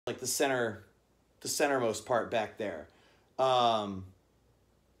like the centermost part back there. And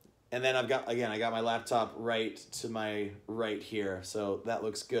then I got my laptop right to my right here, so that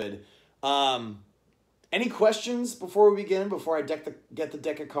looks good. Any questions before we begin, before I get the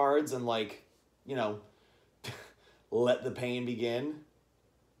deck of cards and, like, you know, let the pain begin?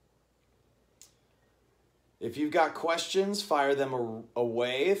 If you've got questions, fire them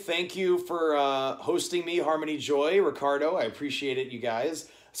away. Thank you for hosting me, Harmony Joy, Ricardo. I appreciate it, you guys.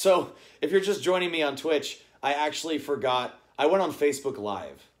 So if you're just joining me on Twitch, I actually forgot. I went on Facebook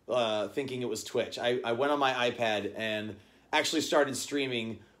Live thinking it was Twitch. I went on my iPad and actually started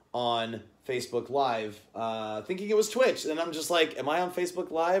streaming on Facebook Live thinking it was Twitch. And I'm just like, am I on Facebook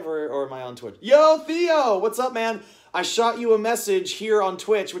Live or am I on Twitch? Yo, Theo! What's up, man? I shot you a message here on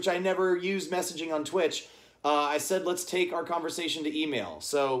Twitch, which I never use messaging on Twitch. I said, let's take our conversation to email.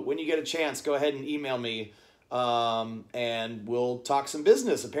 So when you get a chance, go ahead and email me, and we'll talk some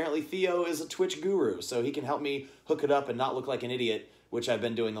business. Apparently, Theo is a Twitch guru, so he can help me hook it up and not look like an idiot, which I've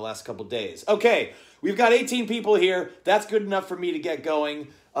been doing the last couple days. Okay, we've got 18 people here. That's good enough for me to get going.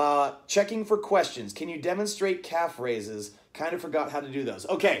 Checking for questions. Can you demonstrate calf raises? Kind of forgot how to do those.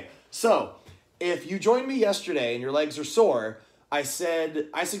 Okay, so if you joined me yesterday and your legs are sore, I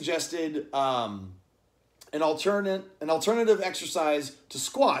suggested an alternative exercise to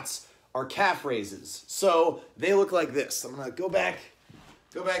squats are calf raises. So they look like this. I'm gonna go back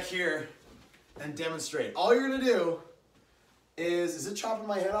here and demonstrate. All you're gonna do is it chopping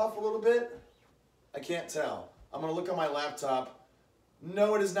my head off a little bit? I can't tell. I'm gonna look on my laptop.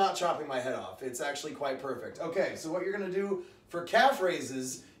 No, it is not chopping my head off. It's actually quite perfect. Okay, so what you're gonna do for calf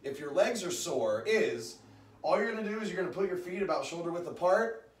raises, if your legs are sore, is all you're gonna do is you're gonna put your feet about shoulder width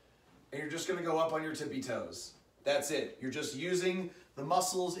apart, and you're just gonna go up on your tippy toes. That's it. You're just using the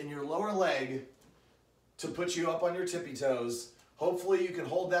muscles in your lower leg to put you up on your tippy toes. Hopefully you can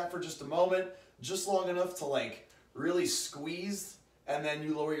hold that for just a moment, just long enough to, like, really squeeze, and then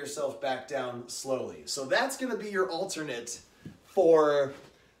you lower yourself back down slowly. So that's gonna be your alternate for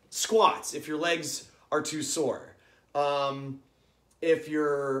squats if your legs are too sore. If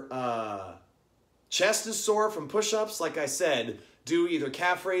your chest is sore from push-ups, like I said, do either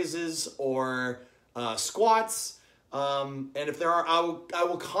calf raises or squats. And if there are, I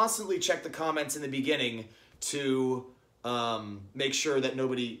will constantly check the comments in the beginning to make sure that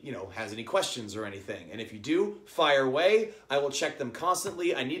nobody, has any questions or anything. And if you do, fire away. I will check them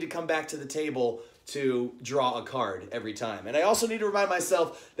constantly. I need to come back to the table to draw a card every time. And I also need to remind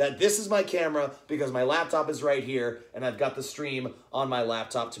myself that this is my camera because my laptop is right here and I've got the stream on my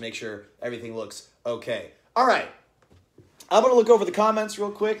laptop to make sure everything looks okay. All right. I'm going to look over the comments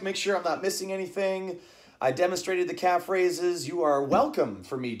real quick, make sure I'm not missing anything. I demonstrated the calf raises. You are welcome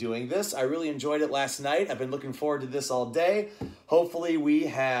for me doing this. I really enjoyed it last night. I've been looking forward to this all day. Hopefully we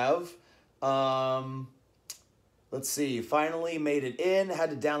have, let's see, finally made it in.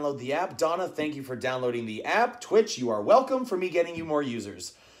 Had to download the app. Donna, thank you for downloading the app. Twitch, you are welcome for me getting you more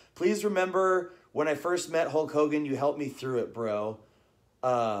users. Please remember when I first met Hulk Hogan, you helped me through it, bro.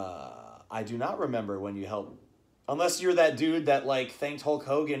 I do not remember when you helped. Unless you're that dude that, like, thanked Hulk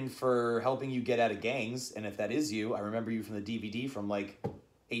Hogan for helping you get out of gangs. And if that is you, I remember you from the DVD from, like,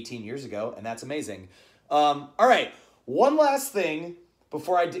 18 years ago. And that's amazing. All right. One last thing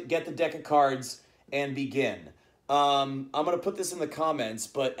before I get the deck of cards and begin. I'm going to put this in the comments.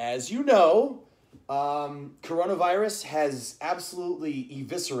 But as you know, coronavirus has absolutely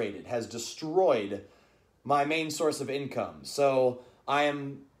eviscerated, has destroyed my main source of income. So I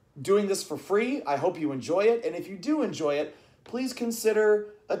am doing this for free. I hope you enjoy it. And if you do enjoy it, please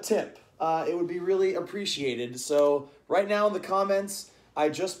consider a tip. It would be really appreciated. So right now in the comments, I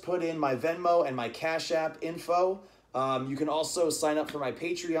just put in my Venmo and my CashApp info. You can also sign up for my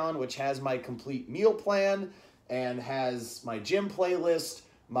Patreon, which has my complete meal plan and has my gym playlist,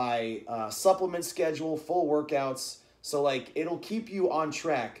 my supplement schedule, full workouts. So, like, it'll keep you on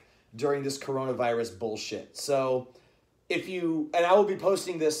track during this coronavirus bullshit. So if you, and I will be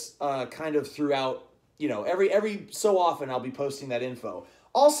posting this kind of throughout, every so often I'll be posting that info.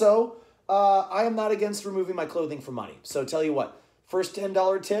 Also, I am not against removing my clothing for money. So tell you what, first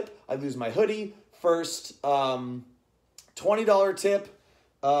 $10 tip, I lose my hoodie. First $20 tip,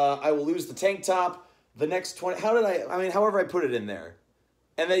 I will lose the tank top. The next 20, however I put it in there.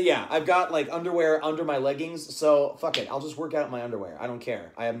 And then, yeah, I've got, like, underwear under my leggings, so fuck it. I'll just work out in my underwear. I don't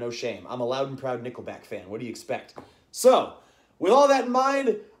care. I have no shame. I'm a loud and proud Nickelback fan. What do you expect? So, with all that in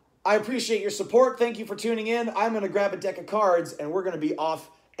mind, I appreciate your support. Thank you for tuning in. I'm going to grab a deck of cards, and we're going to be off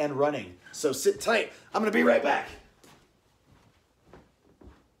and running. So sit tight. I'm going to be right back.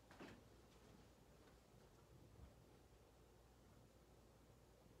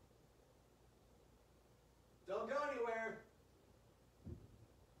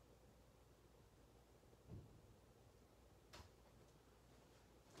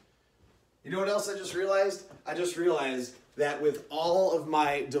 You know what else I just realized? I just realized that with all of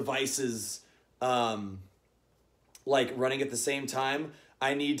my devices like running at the same time,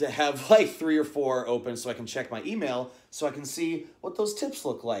 I need to have like 3 or 4 open so I can check my email so I can see what those tips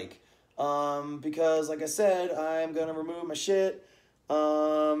look like. Because like I said, I'm going to remove my shit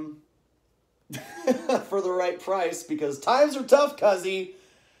for the right price because times are tough, cuzzy.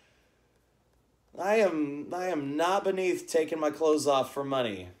 I am not beneath taking my clothes off for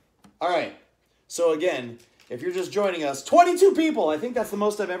money. All right. So again, if you're just joining us, 22 people. I think that's the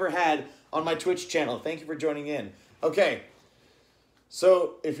most I've ever had on my Twitch channel. Thank you for joining in. Okay.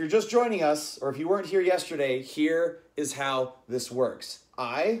 So if you're just joining us, or if you weren't here yesterday, here is how this works.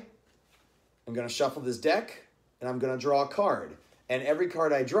 I am going to shuffle this deck, and I'm going to draw a card. And every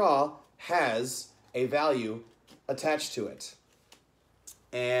card I draw has a value attached to it.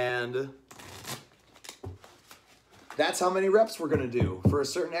 And that's how many reps we're going to do for a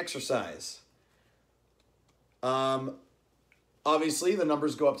certain exercise. Obviously, the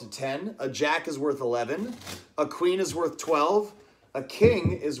numbers go up to 10. A jack is worth 11. A queen is worth 12. A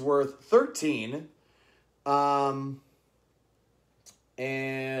king is worth 13, and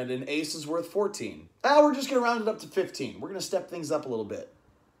an ace is worth 14. We're just going to round it up to 15. We're going to step things up a little bit.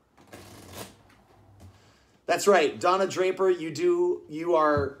 That's right, Donna Draper, you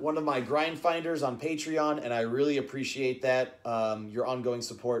are one of my grind finders on Patreon, and I really appreciate that. Your ongoing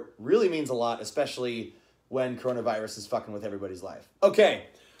support really means a lot, especially when coronavirus is fucking with everybody's life. Okay,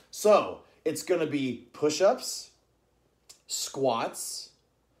 so it's going to be push-ups, squats,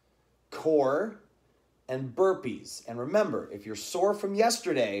 core, and burpees. And remember, if you're sore from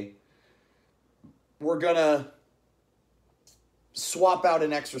yesterday, we're gonna swap out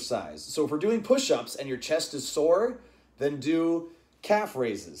an exercise. So if we're doing push-ups and your chest is sore, then do calf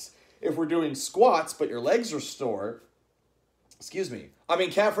raises. If we're doing squats but your legs are sore, I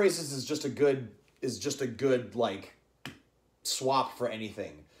mean calf raises is just a good like swap for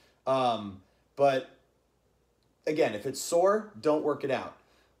anything. But again, if it's sore, don't work it out.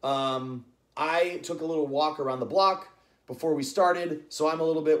 I took a little walk around the block before we started, so I'm a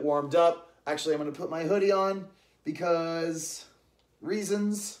little bit warmed up. Actually, I'm going to put my hoodie on because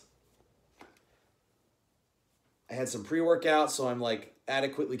reasons. I had some pre-workout, so I'm like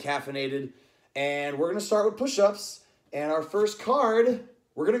adequately caffeinated. And we're going to start with push-ups. And our first card,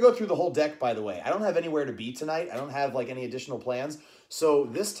 we're going to go through the whole deck, by the way. I don't have anywhere to be tonight. I don't have like any additional plans. So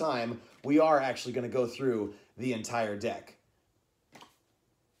this time, we are actually going to go through the entire deck.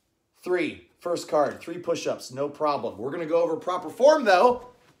 3, first card, 3 push-ups, no problem. We're going to go over proper form, though.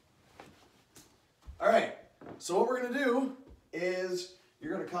 All right, so what we're going to do is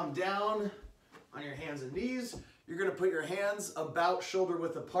you're going to come down on your hands and knees. You're going to put your hands about shoulder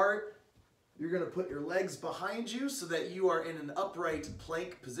width apart. You're going to put your legs behind you so that you are in an upright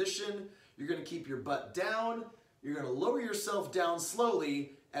plank position. You're going to keep your butt down. You're going to lower yourself down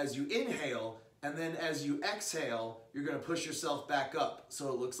slowly as you inhale, and then as you exhale, you're going to push yourself back up. So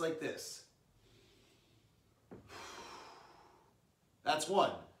it looks like this. That's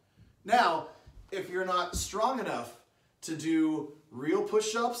 1. Now, if you're not strong enough to do real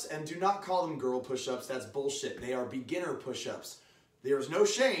push-ups, and do not call them girl push-ups, that's bullshit. They are beginner push-ups. There's no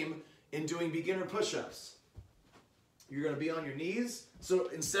shame in doing beginner push-ups. You're going to be on your knees. So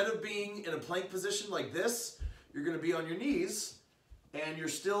instead of being in a plank position like this, you're going to be on your knees, and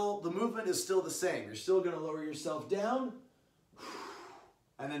the movement is still the same. You're still going to lower yourself down,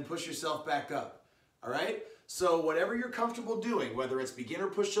 and then push yourself back up. All right? So whatever you're comfortable doing, whether it's beginner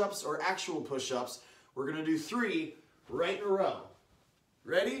push-ups or actual push-ups, we're going to do 3 right in a row.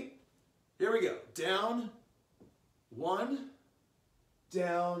 Ready? Here we go. Down, 1,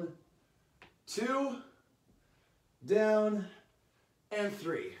 down, 2, down, and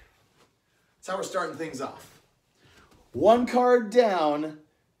 3. That's how we're starting things off. 1 card down,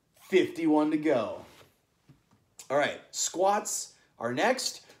 51 to go. All right, squats are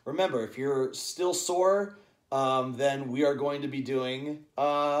next. Remember, if you're still sore, then we are going to be doing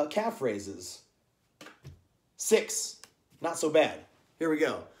calf raises. 6, not so bad. Here we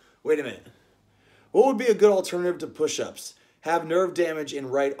go. Wait a minute. What would be a good alternative to push-ups? Have nerve damage in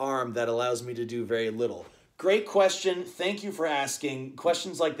right arm that allows me to do very little. Great question. Thank you for asking.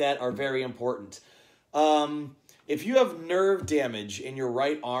 Questions like that are very important. If you have nerve damage in your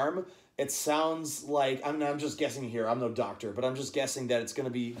right arm, it sounds like, I'm just guessing here, I'm no doctor, but I'm just guessing that it's going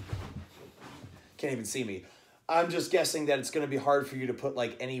to be, can't even see me. I'm just guessing that it's going to be hard for you to put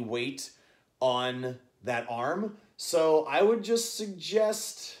like any weight on that arm. So I would just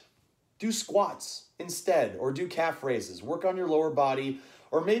suggest do squats instead, or do calf raises. Work on your lower body,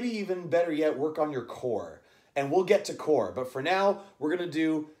 or maybe even better yet, work on your core. And we'll get to core. But for now, we're going to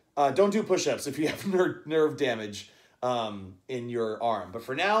do Don't do push-ups if you have nerve damage in your arm. But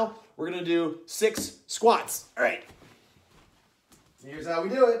for now, we're going to do 6 squats. All right. Here's how we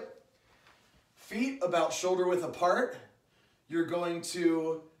do it. Feet about shoulder width apart. You're going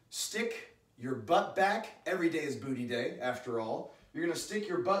to stick your butt back. Every day is booty day, after all. You're going to stick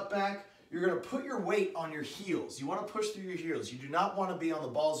your butt back. You're going to put your weight on your heels. You want to push through your heels. You do not want to be on the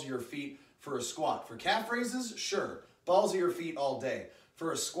balls of your feet for a squat. For calf raises, sure. Balls of your feet all day.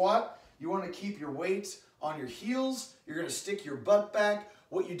 For a squat, you want to keep your weight on your heels. You're going to stick your butt back.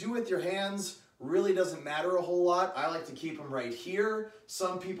 What you do with your hands really doesn't matter a whole lot. I like to keep them right here.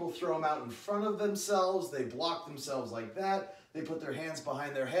 Some people throw them out in front of themselves. They block themselves like that. They put their hands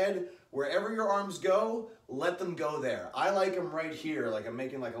behind their head. Wherever your arms go, let them go there. I like them right here, like I'm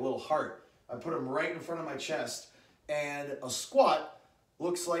making like a little heart. I put them right in front of my chest. And a squat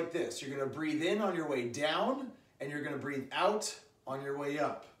looks like this. You're going to breathe in on your way down, and you're going to breathe out on your way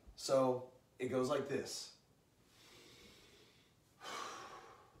up. So it goes like this.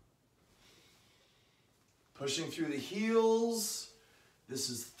 Pushing through the heels. This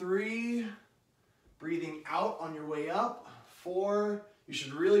is 3. Breathing out on your way up. 4. You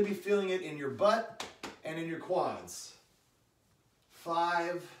should really be feeling it in your butt and in your quads.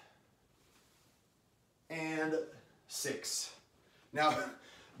 5 and 6. Now,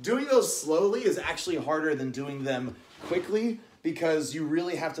 doing those slowly is actually harder than doing them quickly because you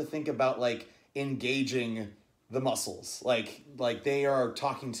really have to think about like engaging the muscles. Like they are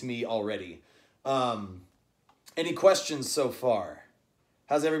talking to me already. Any questions so far?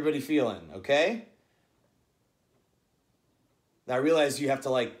 How's everybody feeling? Okay? Now I realize you have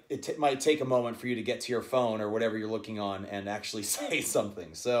to it might take a moment for you to get to your phone or whatever you're looking on and actually say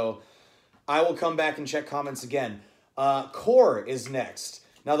something. So I will come back and check comments again. Core is next.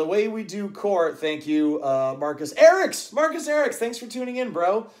 Now the way we do core, thank you, Marcus Erics, thanks for tuning in,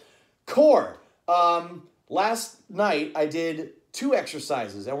 bro. Core. Last night I did 2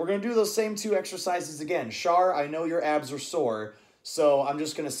 exercises, and we're going to do those same 2 exercises again. Shar, I know your abs are sore, so I'm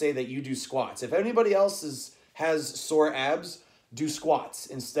just going to say that you do squats. If anybody else has sore abs, do squats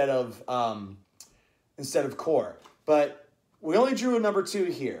instead of core. But we only drew a number 2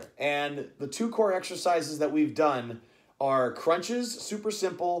 here, and the 2 core exercises that we've done are crunches, super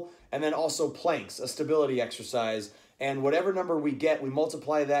simple, and then also planks, a stability exercise. And whatever number we get, we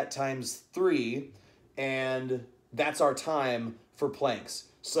multiply that times 3, and that's our time for planks.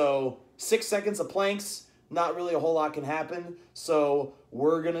 So 6 seconds of planks, not really a whole lot can happen. So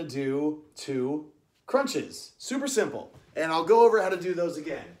we're gonna do 2 crunches, super simple. And I'll go over how to do those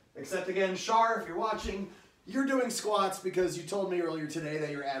again. Except again, Shar, if you're watching, you're doing squats because you told me earlier today that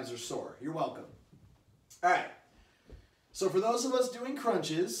your abs are sore. You're welcome. All right. So for those of us doing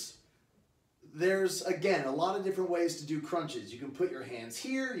crunches, there's, again, a lot of different ways to do crunches. You can put your hands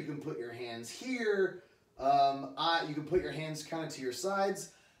here. You can put your hands here. You can put your hands kind of to your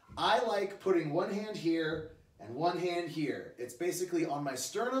sides. I like putting one hand here and one hand here. It's basically on my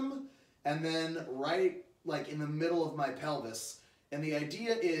sternum and then right like in the middle of my pelvis. And the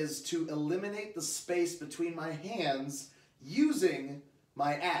idea is to eliminate the space between my hands using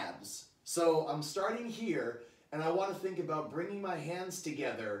my abs. So I'm starting here, and I want to think about bringing my hands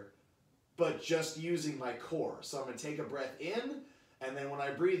together, but just using my core. So I'm going to take a breath in, and then when I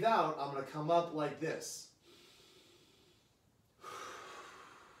breathe out, I'm going to come up like this.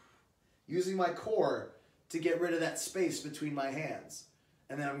 Using my core to get rid of that space between my hands.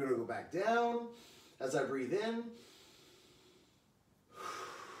 And then I'm going to go back down as I breathe in.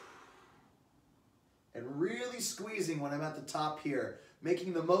 And really squeezing when I'm at the top here,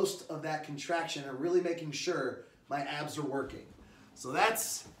 making the most of that contraction and really making sure my abs are working. So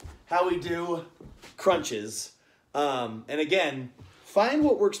that's how we do crunches. And again, find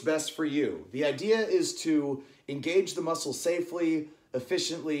what works best for you. The idea is to engage the muscle safely,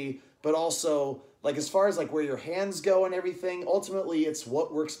 efficiently, but also like as far as like where your hands go and everything, ultimately it's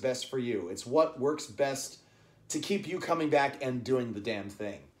what works best for you. It's what works best to keep you coming back and doing the damn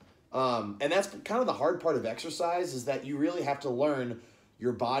thing. And that's kind of the hard part of exercise, is that you really have to learn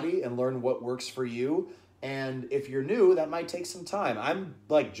your body and learn what works for you. And if you're new, that might take some time. I'm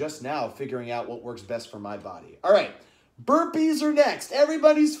like just now figuring out what works best for my body. All right, burpees are next.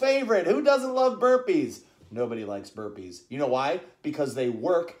 Everybody's favorite. Who doesn't love burpees? Nobody likes burpees. You know why? Because they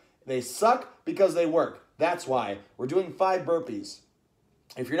work. They suck because they work. That's why. We're doing 5 burpees.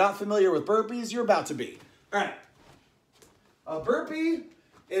 If you're not familiar with burpees, you're about to be. All right. A burpee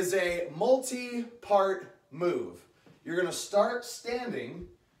is a multi-part move. You're going to start standing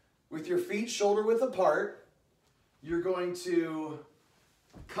with your feet shoulder width apart. You're going to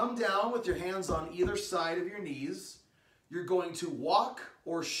come down with your hands on either side of your knees. You're going to walk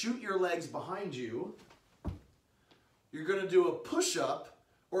or shoot your legs behind you. You're going to do a push-up,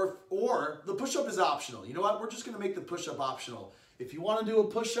 or the push-up is optional. You know what? We're just going to make the push-up optional. If you want to do a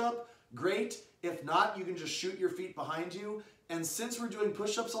push-up, great. If not, you can just shoot your feet behind you. And since we're doing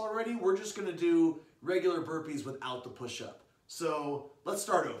push-ups already, we're just going to do regular burpees without the push-up. So let's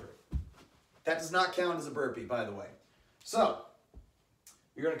start over. That does not count as a burpee, by the way. So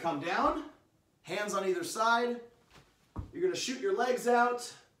you're going to come down, hands on either side. You're going to shoot your legs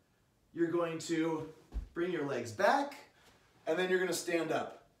out. You're going to bring your legs back, and then you're going to stand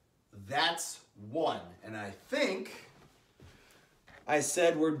up. That's one. And I think I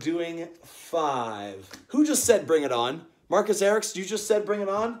said we're doing 5. Who just said bring it on? Marcus Erics, you just said bring it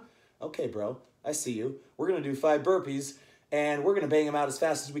on? Okay, bro, I see you. We're going to do 5 burpees, and we're going to bang them out as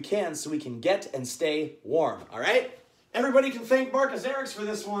fast as we can so we can get and stay warm, all right? Everybody can thank Marcus Erics for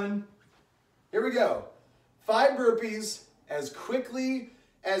this one. Here we go. 5 burpees as quickly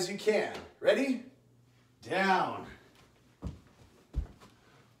as you can. Ready? Down.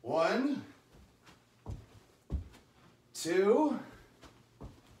 1, 2,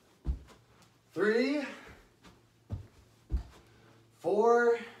 3,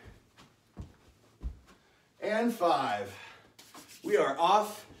 4, and 5. We are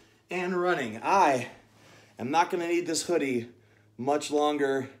off and running. I am not going to need this hoodie much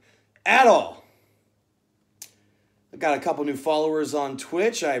longer at all. I've got a couple new followers on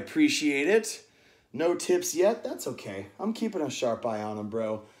Twitch. I appreciate it. No tips yet. That's okay. I'm keeping a sharp eye on them,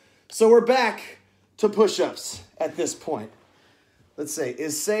 bro. So we're back to push-ups at this point. Let's say,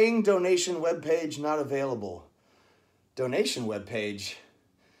 is saying donation webpage not available? Donation webpage.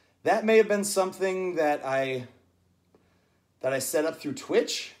 That may have been something that I set up through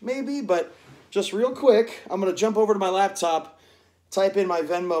Twitch, maybe, but just real quick, I'm going to jump over to my laptop, type in my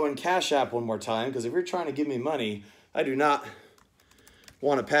Venmo and CashApp one more time, because if you're trying to give me money, I do not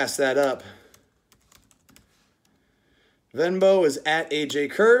want to pass that up. Venmo is at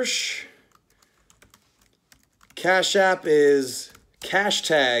AJKirsch. CashApp is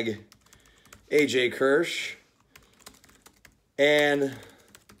 #AJKirsch. And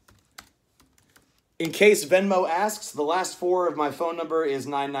in case Venmo asks, the last 4 of my phone number is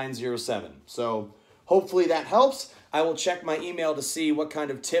 9907. So hopefully that helps. I will check my email to see what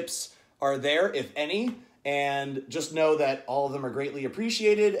kind of tips are there, if any. And just know that all of them are greatly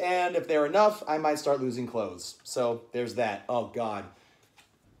appreciated. And if they're enough, I might start losing clothes. So there's that. Oh, God.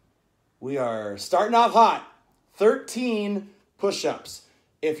 We are starting off hot. 13 push-ups.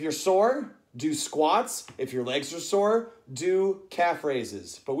 If you're sore, do squats. If your legs are sore, do calf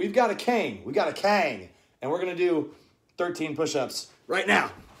raises. But we've got a king. We got a kang. And we're going to do 13 push-ups right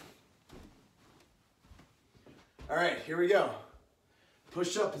now. All right, here we go.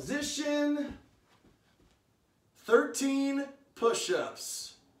 Push-up position. 13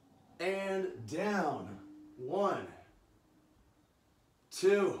 push-ups. And down. 1,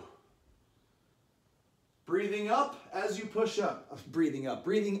 2. Breathing up as you push up. Breathing up.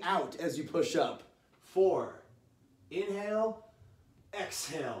 Breathing out as you push up. 4. Inhale.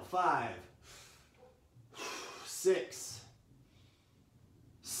 Exhale. 5. 6.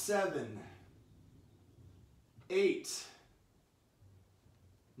 7. 8.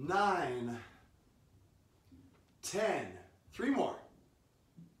 9. 10. 3 more.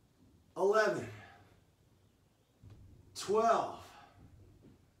 11. 12.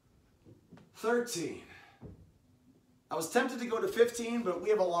 13. I was tempted to go to 15, but we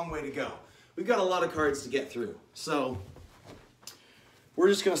have a long way to go. We've got a lot of cards to get through. So we're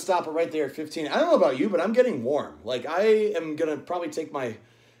just going to stop it right there at 15. I don't know about you, but I'm getting warm. Like, I am going to probably take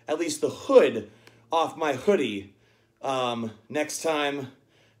at least the hood off my hoodie next time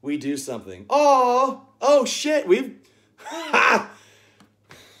we do something. Oh shit, we've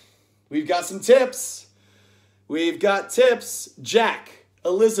got some tips. We've got tips. Jack,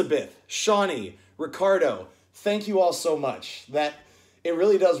 Elizabeth, Shawnee, Ricardo, thank you all so much. It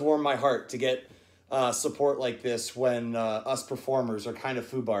really does warm my heart to get support like this when us performers are kind of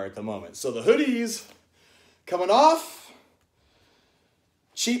foobar at the moment. So the hoodies coming off.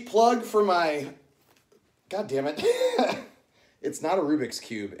 Cheap plug for my... God damn it. It's not a Rubik's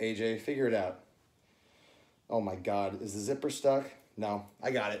Cube, AJ. Figure it out. Oh my God. Is the zipper stuck? No,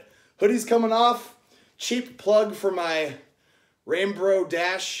 I got it. Hoodies coming off. Cheap plug for my Rainbow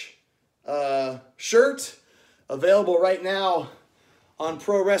Dash shirt. Available right now on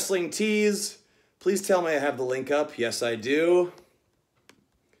Pro Wrestling Tees. Please tell me I have the link up. Yes, I do.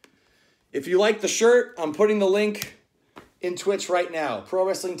 If you like the shirt, I'm putting the link in Twitch right now.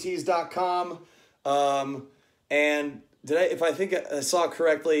 ProWrestlingTees.com. And if I think I saw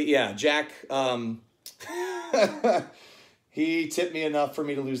correctly, yeah, Jack he tipped me enough for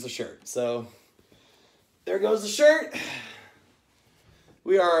me to lose the shirt. So there goes the shirt.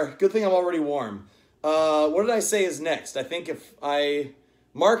 Good thing I'm already warm. What did I say is next? I think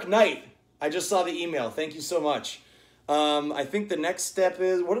Mark Knight, I just saw the email. Thank you so much. I think the next step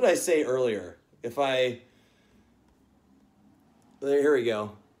is, what did I say earlier? Here we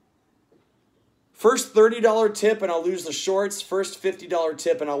go. First $30 tip and I'll lose the shorts. First $50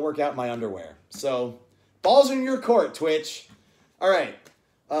 tip and I'll work out my underwear. So, balls in your court, Twitch. All right.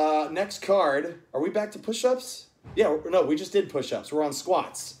 Next card. Are we back to push-ups? Yeah, no, we just did push-ups. We're on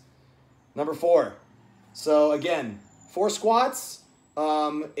squats. Number 4. So, again, 4 squats.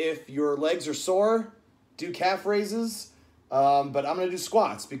 If your legs are sore, do calf raises. But I'm going to do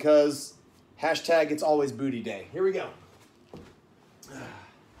squats because hashtag it's always booty day. Here we go.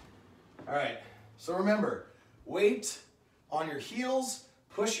 All right. So remember, weight on your heels,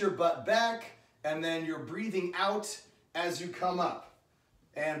 push your butt back, and then you're breathing out as you come up.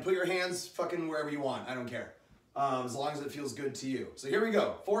 And put your hands fucking wherever you want. I don't care. As long as it feels good to you. So here we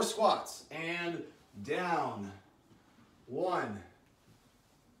go. 4 squats. And down. 1,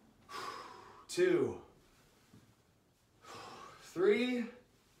 2, 3,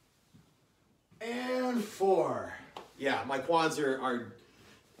 and 4. Yeah, my quads are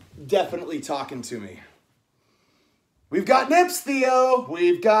definitely talking to me. We've got nips, Theo.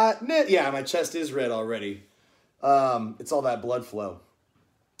 We've got nips. Yeah, my chest is red already. It's all that blood flow.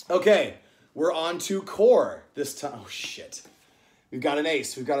 Okay, we're on to core this time. Oh, shit. We've got an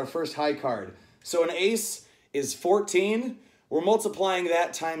ace. We've got our first high card. So an ace is 14. We're multiplying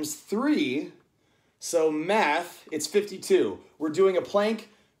that times 3. So math, it's 52. We're doing a plank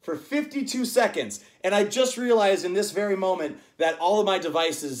for 52 seconds. And I just realized in this very moment that all of my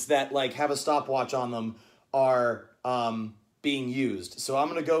devices that like have a stopwatch on them are being used. So I'm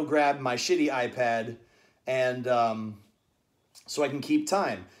gonna go grab my shitty iPad and so I can keep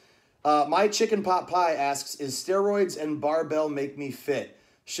time. My chicken pot pie asks, is steroids and barbell make me fit?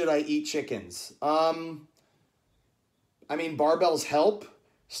 Should I eat chickens? I mean, barbells help.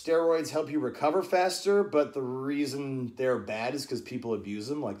 Steroids help you recover faster, but the reason they're bad is because people abuse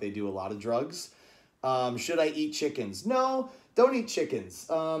them like they do a lot of drugs. Should I eat chickens? No, don't eat chickens.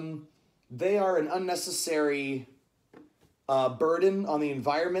 They are an unnecessary burden on the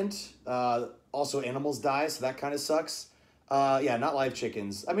environment. Also, animals die, so that kind of sucks. Yeah, not live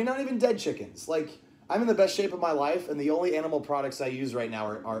chickens. I mean, not even dead chickens. Like, I'm in the best shape of my life, and the only animal products I use right now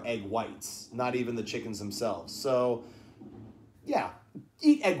are egg whites, not even the chickens themselves. So, yeah.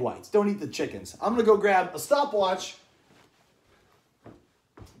 Eat egg whites. Don't eat the chickens. I'm going to go grab a stopwatch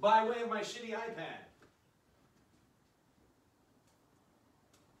by way of my shitty iPad.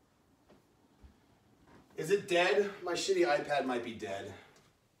 Is it dead? My shitty iPad might be dead.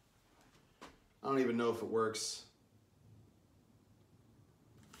 I don't even know if it works.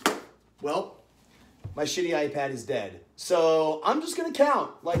 Well, my shitty iPad is dead. So I'm just going to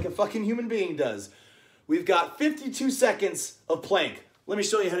count like a fucking human being does. We've got 52 seconds of plank. Let me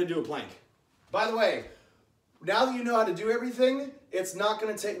show you how to do a plank. By the way, now that you know how to do everything, it's not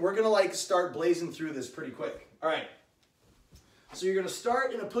going to take, we're going to like start blazing through this pretty quick. All right. So you're going to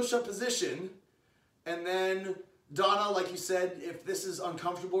start in a push-up position, and then Donna, like you said, if this is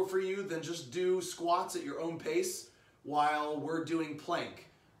uncomfortable for you, then just do squats at your own pace while we're doing plank.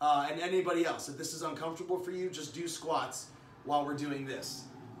 And anybody else, if this is uncomfortable for you, just do squats while we're doing this.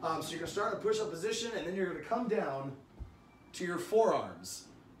 So you're going to start in a push-up position, and then you're going to come down to your forearms.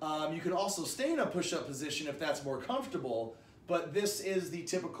 You can also stay in a push-up position if that's more comfortable, but this is the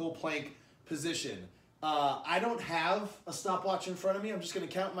typical plank position. I don't have a stopwatch in front of me. I'm just going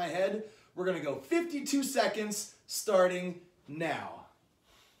to count in my head. We're going to go 52 seconds starting now.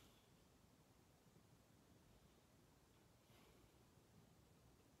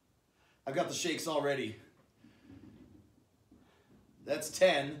 I've got the shakes already. That's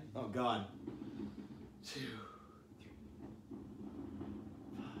 10. Oh, God. 2, 3,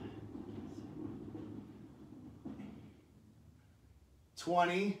 5,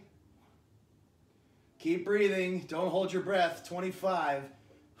 20. Keep breathing. Don't hold your breath. 25.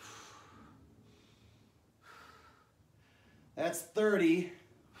 That's 30.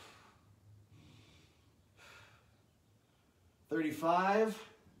 35.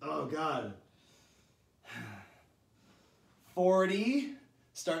 Oh, God. 40.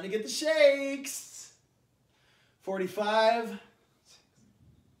 Starting to get the shakes. 45.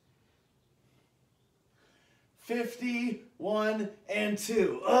 50. 1 and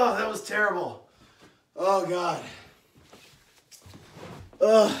 2. Oh, that was terrible. Oh, God.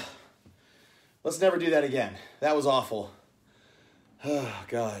 Ugh. Let's never do that again. That was awful. Oh,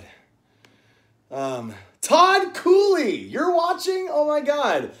 God. Todd Cooley, you're watching? Oh my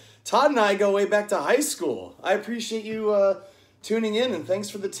God. Todd and I go way back to high school. I appreciate you tuning in, and thanks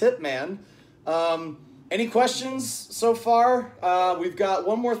for the tip, man. Any questions so far? We've got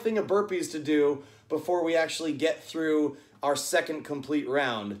one more thing of burpees to do before we actually get through our second complete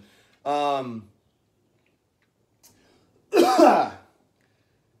round.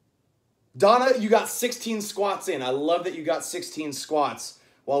 Donna, you got 16 squats in. I love that you got 16 squats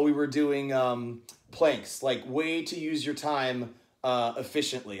while we were doing planks. Like, way to use your time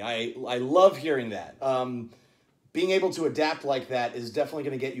efficiently. I love hearing that. Being able to adapt like that is definitely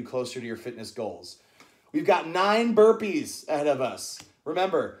going to get you closer to your fitness goals. We've got 9 burpees ahead of us.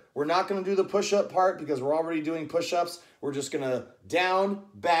 Remember, we're not going to do the push-up part because we're already doing push-ups. We're just going to down,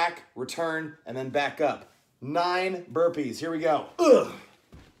 back, return, and then back up. 9 burpees. Here we go. Ugh.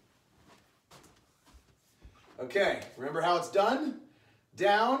 Okay, remember how it's done?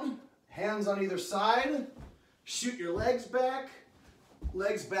 Down, hands on either side. Shoot your legs back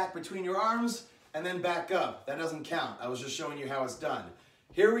between your arms, and then back up. That doesn't count. I was just showing you how it's done.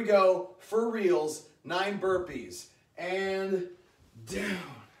 Here we go, for reals, 9 burpees. And down.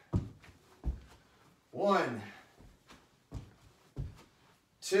 1,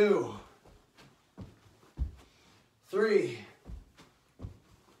 2, 3,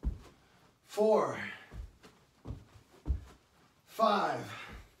 4, 5,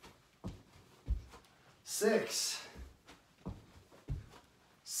 6,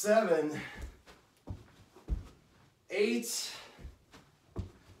 7, 8,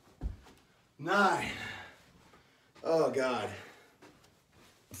 9. Oh God.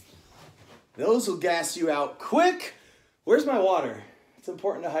 Those will gas you out quick. Where's my water? It's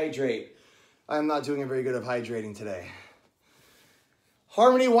important to hydrate. I'm not doing a very good of hydrating today.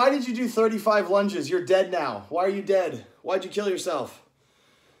 Harmony, why did you do 35 lunges? You're dead now. Why are you dead? Why'd you kill yourself?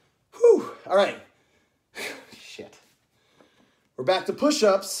 Whew. All right. Shit. We're back to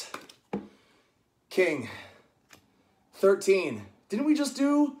push-ups. King. 13. Didn't we just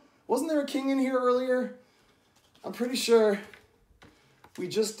do... Wasn't there a king in here earlier? I'm pretty sure we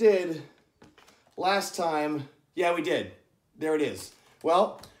just did last time. Yeah, we did. There it is.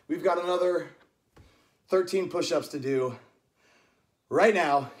 Well, we've got another 13 push-ups to do right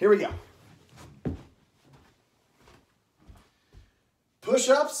now. Here we go.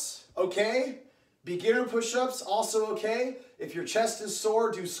 Push-ups, okay. Beginner push-ups, also okay. If your chest is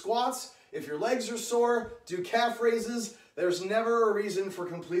sore, do squats. If your legs are sore, do calf raises. There's never a reason for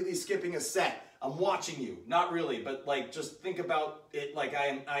completely skipping a set. I'm watching you. Not really, but like just think about it like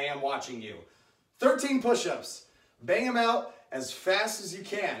I am watching you. 13 push-ups. Bang them out as fast as you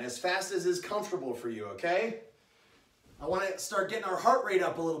can, as fast as is comfortable for you, okay? I want to start getting our heart rate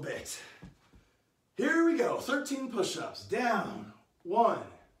up a little bit. Here we go. 13 push-ups. Down. 1,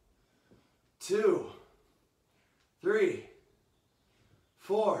 2, 3,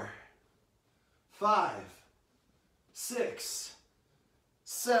 4, 5, 6,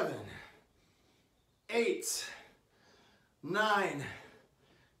 7, 8, 9,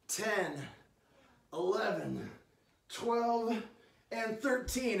 10, 11, 12, and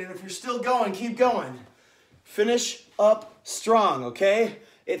 13. And if you're still going, keep going. Finish up strong, okay?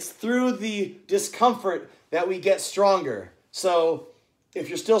 It's through the discomfort that we get stronger. So if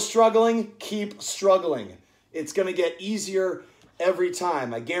you're still struggling, keep struggling. It's going to get easier every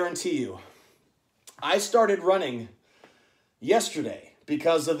time, I guarantee you. I started running yesterday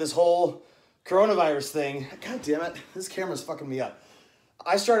because of this whole coronavirus thing. God damn it, this camera's fucking me up.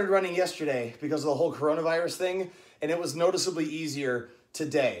 I started running yesterday because of the whole coronavirus thing, and it was noticeably easier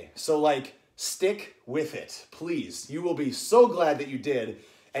today. So like, stick with it, please. You will be so glad that you did,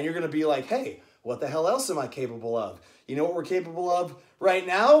 and you're going to be like, hey, what the hell else am I capable of? You know what we're capable of right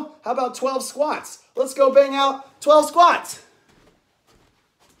now? How about 12 squats? Let's go bang out 12 squats.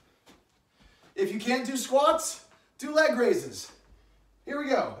 If you can't do squats, do leg raises. Here we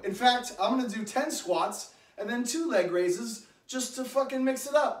go. In fact, I'm going to do 10 squats and then 2 leg raises just to fucking mix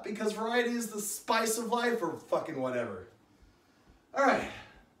it up because variety is the spice of life or fucking whatever. All right.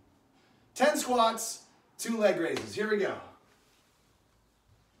 10 squats, 2 leg raises. Here we go.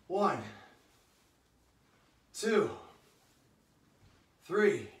 1, 2,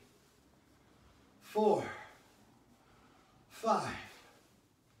 3, 4, 5,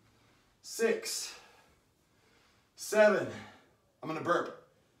 6, 7. I'm going to burp.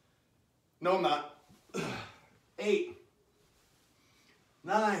 No, I'm not. 8,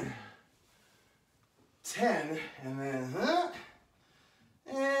 9, 10, and then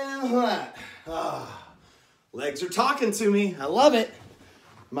and that. Legs are talking to me. I love it.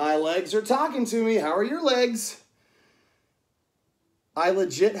 My legs are talking to me. How are your legs? I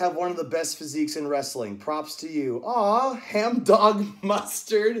legit have one of the best physiques in wrestling. Props to you. Aw, ham dog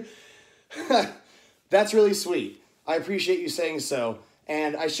mustard. That's really sweet. I appreciate you saying so.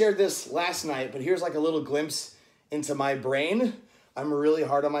 And I shared this last night, but here's like a little glimpse into my brain. I'm really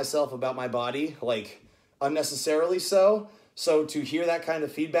hard on myself about my body, like unnecessarily so. So to hear that kind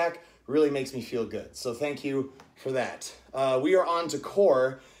of feedback really makes me feel good. So thank you for that. We are on to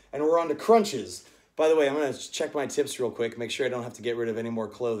core and we're on to crunches. By the way, I'm going to check my tips real quick, make sure I don't have to get rid of any more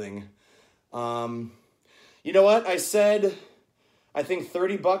clothing. You know what? I said, I think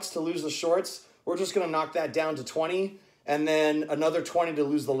 $30 to lose the shorts. We're just going to knock that down to 20 and then another 20 to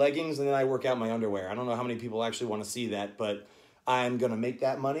lose the leggings, and then I work out my underwear. I don't know how many people actually want to see that, but I'm going to make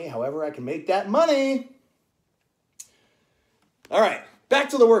that money however I can make that money. All right, back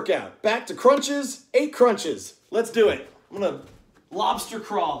to the workout. Back to crunches, 8 crunches. Let's do it. I'm going to lobster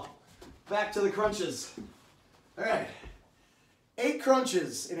crawl back to the crunches. All right, 8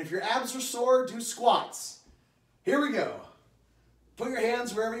 crunches, and if your abs are sore, do squats. Here we go. Put your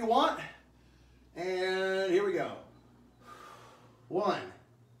hands wherever you want, and here we go. 1,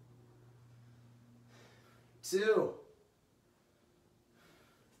 2,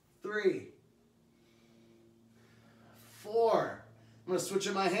 3, 4. I'm going to switch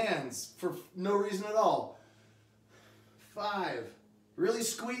in my hands for no reason at all. 5. Really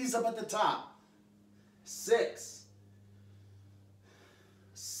squeeze up at the top. 6,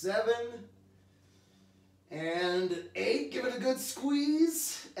 7, and 8. Give it a good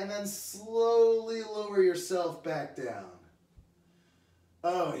squeeze, and then slowly lower yourself back down.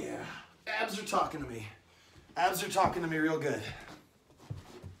 Oh yeah, abs are talking to me. Abs are talking to me real good.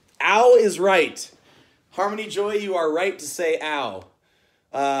 Ow is right. Harmony Joy, you are right to say ow.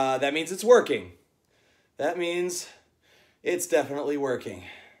 That means it's working. That means it's definitely working.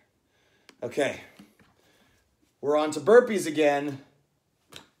 Okay, we're on to burpees again.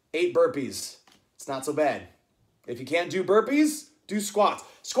 8 burpees. It's not so bad. If you can't do burpees, do squats.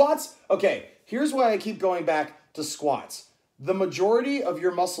 Squats, okay, here's why I keep going back to squats. The majority of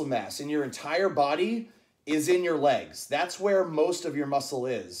your muscle mass in your entire body is in your legs. That's where most of your muscle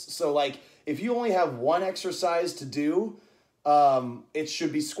is. So like, if you only have one exercise to do, it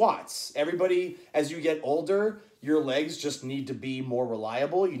should be squats. Everybody, as you get older, your legs just need to be more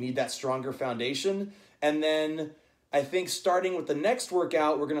reliable. You need that stronger foundation. And then I think starting with the next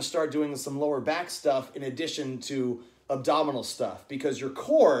workout, we're gonna start doing some lower back stuff in addition to abdominal stuff, because your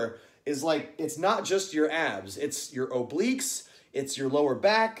core is like, it's not just your abs, it's your obliques, it's your lower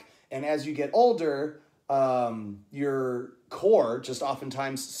back, and as you get older, your core just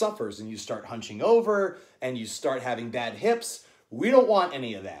oftentimes suffers and you start hunching over and you start having bad hips. We don't want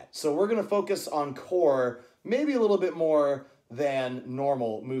any of that. So we're gonna focus on core maybe a little bit more than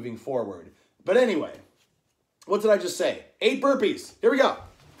normal moving forward. But anyway, what did I just say? 8 burpees, here we go.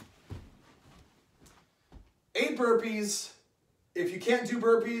 8 burpees. If you can't do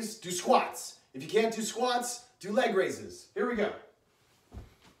burpees, do squats. If you can't do squats, do leg raises. Here we go.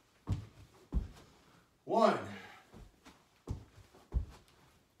 1,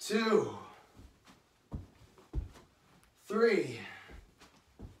 2, 3,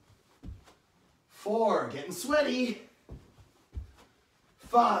 4, getting sweaty.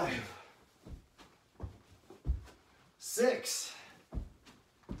 5, 6,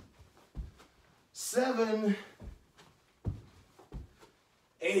 7,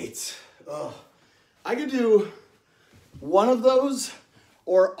 8. Ugh. I could do one of those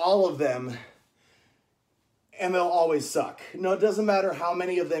or all of them, and they'll always suck. No, it doesn't matter how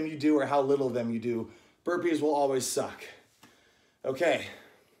many of them you do or how little of them you do. Burpees will always suck. Okay.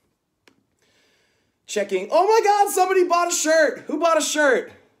 Checking. Oh my God, somebody bought a shirt. Who bought a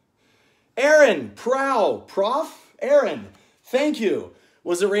shirt? Aaron, Prof? Aaron, thank you.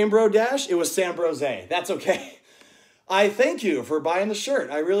 Was it Rainbow Dash? It was San Brose. That's okay. I thank you for buying the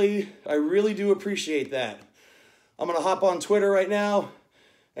shirt. I really do appreciate that. I'm going to hop on Twitter right now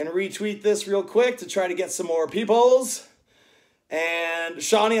and retweet this real quick to try to get some more peoples. And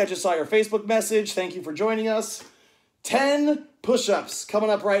Shawnee, I just saw your Facebook message. Thank you for joining us. 10 push-ups coming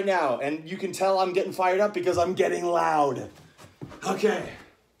up right now. And you can tell I'm getting fired up because I'm getting loud. Okay.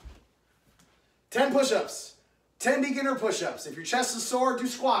 10 push-ups. 10 beginner push-ups. If your chest is sore, do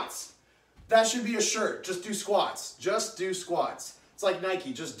squats. That should be a shirt. Just do squats. Just do squats. It's like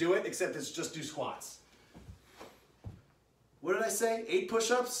Nike. Just do it, except it's just do squats. What did I say? 8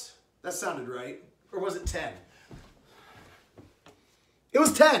 push-ups? That sounded right. Or was it 10? It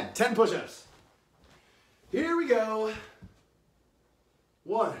was 10. 10 push-ups. Here we go.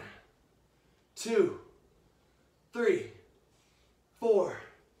 1, 2, 3, 4,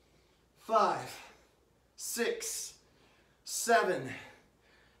 5, 6, 7, 7,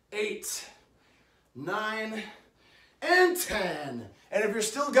 8, 9, and 10. And if you're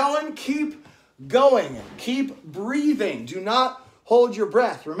still going, keep going. Keep breathing. Do not hold your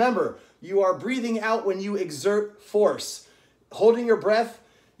breath. Remember, you are breathing out when you exert force. Holding your breath,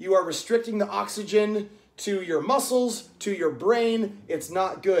 you are restricting the oxygen to your muscles, to your brain. It's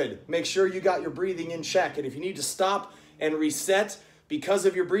not good. Make sure you got your breathing in check. And if you need to stop and reset because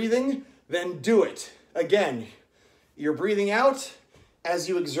of your breathing, then do it. Again, you're breathing out as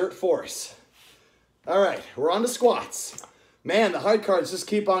you exert force. All right, we're on to squats. Man, the hard cards just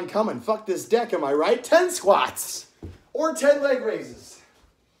keep on coming. Fuck this deck, am I right? 10 squats or 10 leg raises.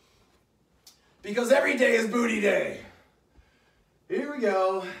 Because every day is booty day. Here we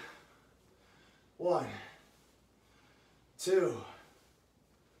go. 1, 2,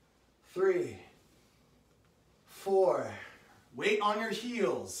 3, 4. Weight on your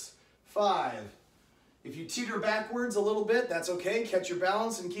heels. 5. If you teeter backwards a little bit, that's okay. Catch your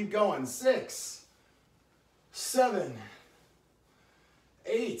balance and keep going. 6, 7,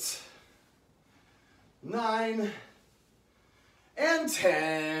 8, 9, and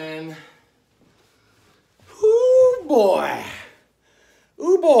 10. Ooh, boy.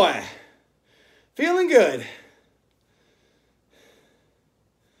 Ooh, boy. Feeling good.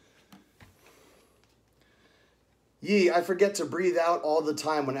 Yee, I forget to breathe out all the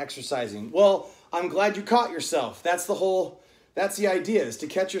time when exercising. Well, I'm glad you caught yourself. That's the idea, is to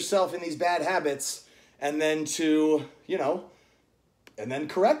catch yourself in these bad habits and then to, and then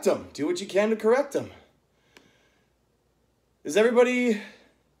correct them. Do what you can to correct them. Is everybody, it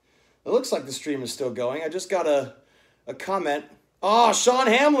looks like the stream is still going. I just got a comment. Oh, Sean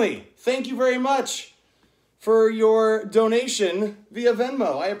Hamley, thank you very much for your donation via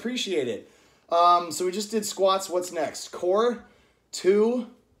Venmo. I appreciate it. So we just did squats. What's next? Core, 2.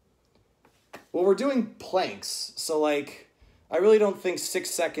 Well, we're doing planks. So, I really don't think 6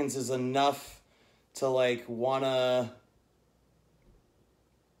 seconds is enough to, wanna...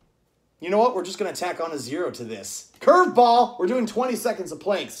 You know what? We're just gonna tack on a 0 to this. Curveball! We're doing 20 seconds of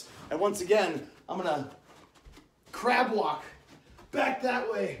planks. And once again, I'm gonna crab walk back that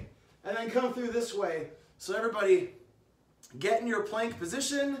way and then come through this way. So everybody, get in your plank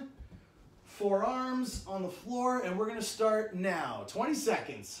position. Forearms on the floor, and we're gonna start now. 20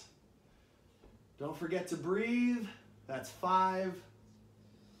 seconds. Don't forget to breathe. That's 5.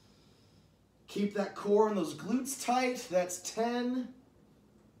 Keep that core and those glutes tight. That's 10.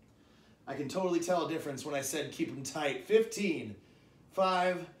 I can totally tell a difference when I said keep them tight. 15.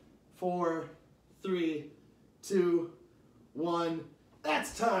 5, 4, 3, 2, 1.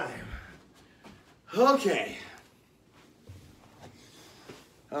 That's time. Okay.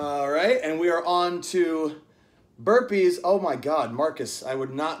 All right, and we are on to burpees. Oh my God, Marcus, I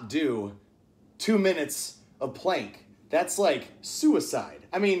would not do 2 minutes of plank. That's like suicide.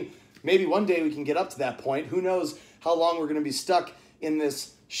 I mean, maybe one day we can get up to that point. Who knows how long we're gonna be stuck in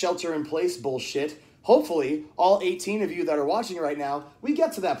this shelter-in-place bullshit. Hopefully, all 18 of you that are watching right now, we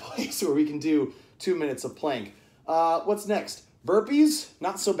get to that place where we can do 2 minutes of plank. What's next? Burpees?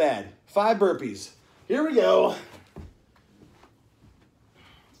 Not so bad. 5 burpees. Here we go.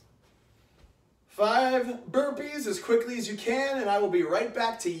 5 burpees as quickly as you can, and I will be right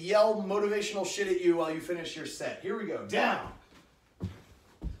back to yell motivational shit at you while you finish your set. Here we go. Down.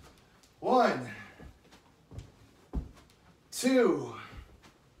 1, 2,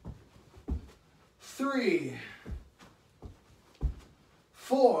 3,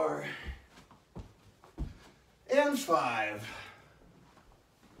 4, and 5.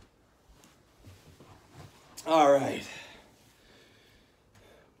 All right.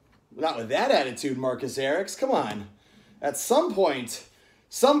 Not with that attitude, Marcus Erics. Come on. At some point,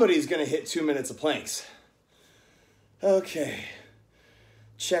 somebody's going to hit 2 minutes of planks. Okay.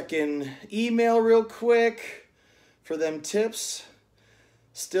 Check in email real quick for them tips.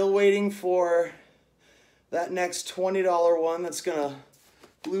 Still waiting for that next $20 one that's going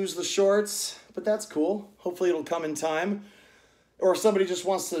to lose the shorts, but that's cool. Hopefully it'll come in time. Or if somebody just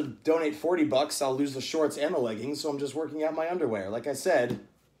wants to donate 40 bucks, I'll lose the shorts and the leggings, so I'm just working out my underwear. Like I said,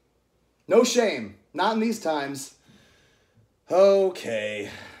 no shame. Not in these times. Okay.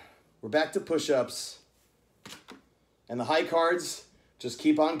 We're back to push-ups. And the high cards just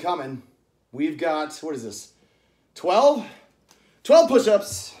keep on coming. We've got, what is this? 12? 12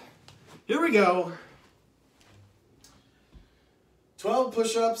 push-ups. Here we go. 12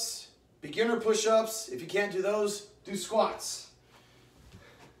 push-ups, beginner push-ups. If you can't do those, do squats.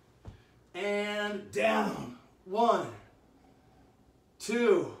 And down. 1,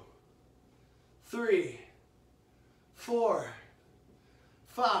 2, 3, 4,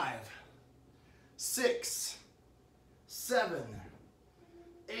 5, 6, 7,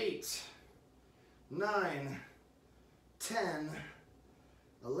 8, 9, 10,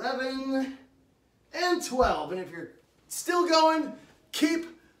 11, and 12. And if you're still going, keep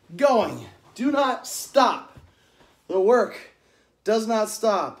going. Do not stop. The work does not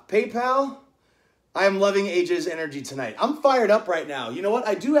stop. PayPal, I am loving AJ's energy tonight. I'm fired up right now. You know what?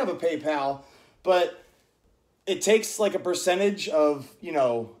 I do have a PayPal, but it takes like a percentage of, you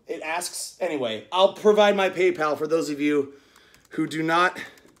know, it asks. Anyway, I'll provide my PayPal for those of you who do not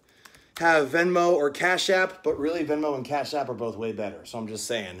have Venmo or CashApp, but really Venmo and CashApp are both way better. So I'm just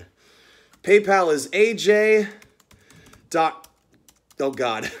saying. PayPal is AJ. Oh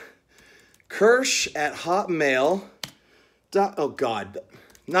God. Kirsch at Hotmail. Oh God.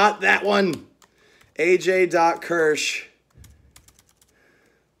 Not that one. AJ.Kirsch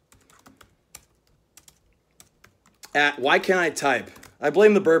at, why can't I type? I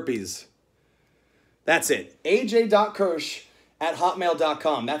blame the burpees. That's it. AJ.Kirsch at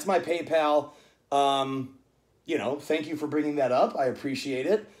hotmail.com. That's my PayPal. You know, thank you for bringing that up. I appreciate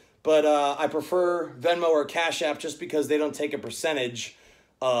it. But I prefer Venmo or Cash App just because they don't take a percentage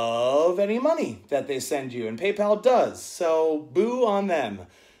of any money that they send you. And PayPal does. So boo on them.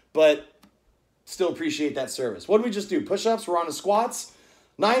 But still appreciate that service. What did we just do? Push-ups? We're on to squats.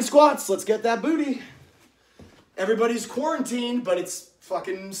 9 squats. Let's get that booty. Everybody's quarantined, but it's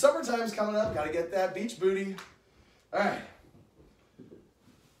fucking summertime's coming up. Got to get that beach booty. All right.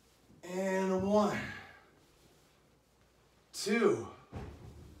 And 1, 2,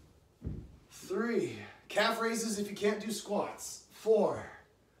 3. Calf raises if you can't do squats. 4.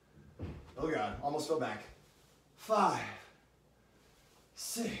 Oh God, almost fell back. 5,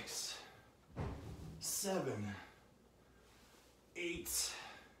 6, 7, 8,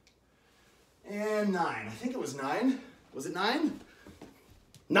 and 9. I think it was 9. Was it 9?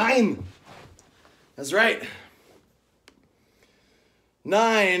 9. That's right.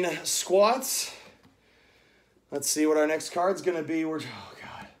 9 squats. Let's see what our next card's gonna be. Oh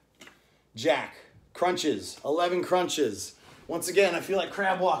God. Jack. Crunches. 11 crunches. Once again, I feel like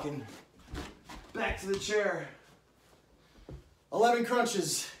crab walking. Back to the chair. 11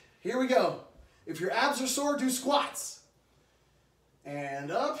 crunches. Here we go. If your abs are sore, do squats.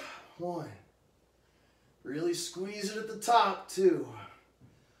 And up. 1. Really squeeze it at the top. 2.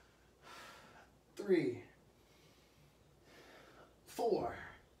 3. 4.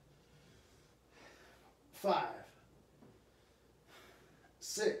 5.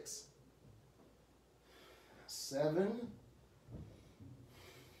 6. 7.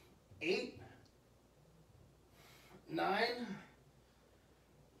 8. 9.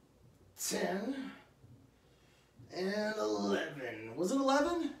 10. And 11. Was it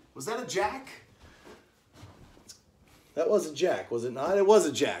 11? Was that a jack? That was a jack, was it not? It was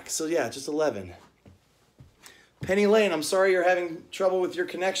a jack. So yeah, just 11. Penny Lane, I'm sorry you're having trouble with your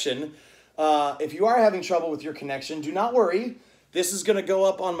connection. If you are having trouble with your connection, do not worry. This is going to go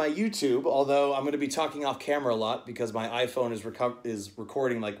up on my YouTube, although I'm going to be talking off camera a lot because my iPhone is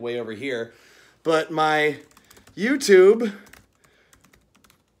recording like way over here. But my YouTube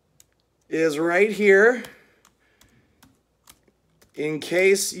is right here in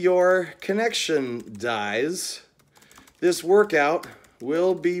case your connection dies. This workout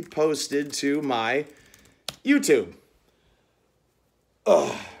will be posted to my YouTube.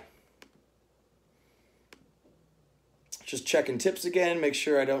 Ugh. Just checking tips again, make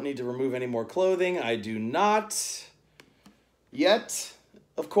sure I don't need to remove any more clothing. I do not yet,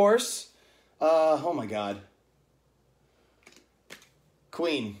 of course. Oh my God.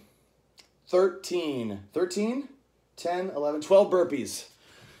 Queen. 13, 10, 11, 12 burpees.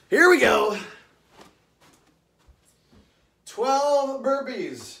 Here we go. 12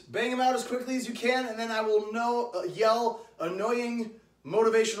 burpees. Bang them out as quickly as you can, and then I will yell annoying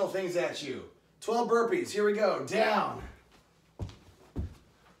motivational things at you. 12 burpees. Here we go. Down.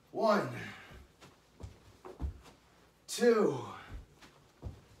 1, 2,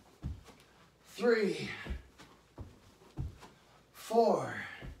 3, 4,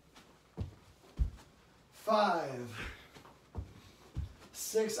 5,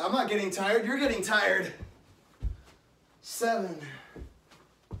 6. I'm not getting tired. You're getting tired. 7,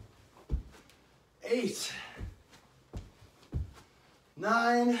 8,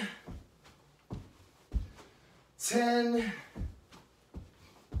 9, 10,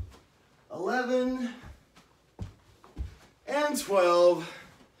 11, and 12,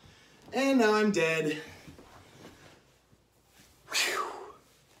 and now I'm dead. Whew.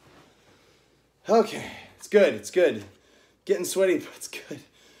 Okay, it's good, it's good. Getting sweaty, but it's good.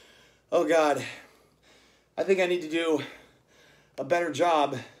 Oh God, I think I need to do a better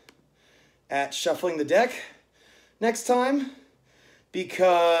job at shuffling the deck. next time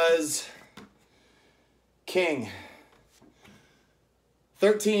because king.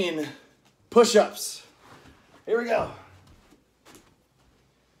 13 push-ups. Here we go.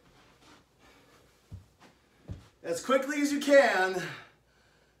 As quickly as you can,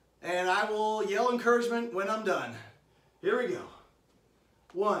 and I will yell encouragement when I'm done. Here we go.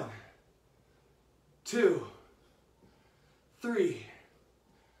 1, 2, 3,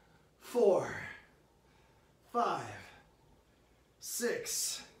 4, 5,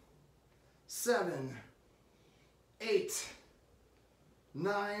 6, 7, 8,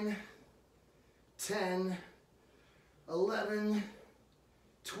 9, 10, 11,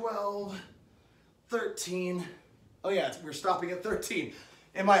 12, 13. Oh yeah, we're stopping at 13.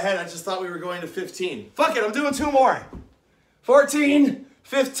 In my head, I just thought we were going to 15. Fuck it, I'm doing 2 more. 14,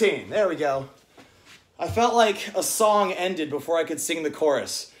 15. There we go. I felt like a song ended before I could sing the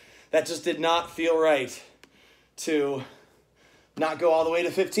chorus. That just did not feel right to not go all the way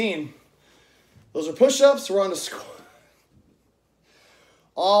to 15. Those are push-ups. We're on to squat.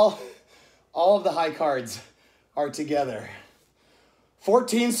 All of the high cards are together.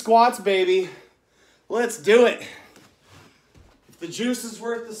 14 squats, baby. Let's do it. If the juice is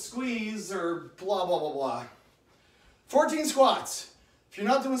worth the squeeze or blah, blah, blah, blah. 14 squats. If you're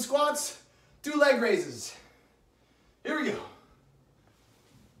not doing squats, do leg raises. Here we go.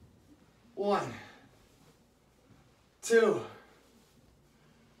 1, 2,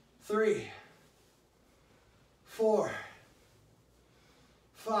 3, 4,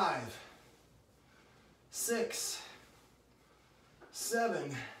 5, 6,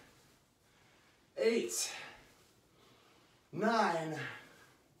 7, 8, 9,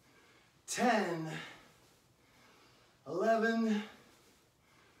 10, 11,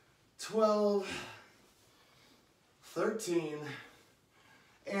 12, 13,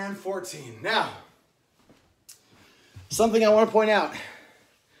 and 14. Now, something I want to point out.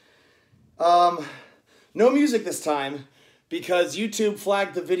 No music this time because YouTube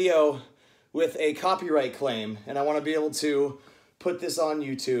flagged the video with a copyright claim, and I want to be able to put this on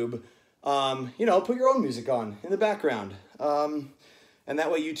YouTube. You know, put your own music on in the background. And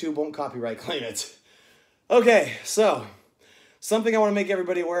that way YouTube won't copyright claim it. Okay, so something I want to make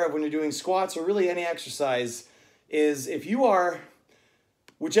everybody aware of when you're doing squats or really any exercise is if you are,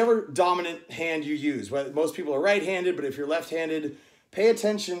 whichever dominant hand you use, most people are right-handed, but if you're left-handed, pay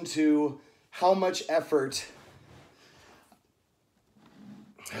attention to how much effort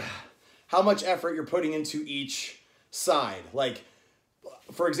you're putting into each side. Like,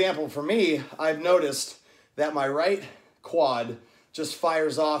 for example, for me, I've noticed that my right quad just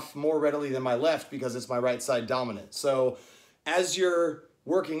fires off more readily than my left because it's my right side dominant. So as you're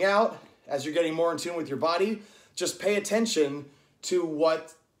working out, as you're getting more in tune with your body, just pay attention to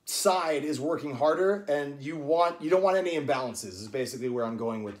what side is working harder, and you don't want any imbalances is basically where I'm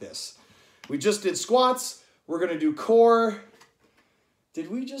going with this. We just did squats. We're going to do core. Did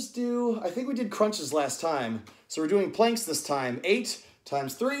we just do, I think we did crunches last time. So we're doing planks this time. 8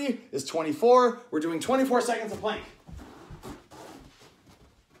 times 3 is 24. We're doing 24 seconds of plank.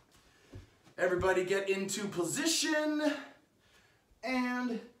 Everybody get into position.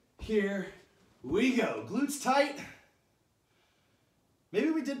 And here we go. Glutes tight.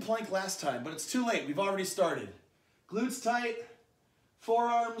 Maybe we did plank last time, but it's too late. We've already started. Glutes tight.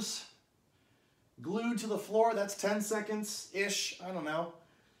 Forearms glued to the floor. That's 10 seconds-ish. I don't know.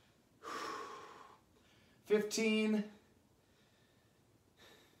 15.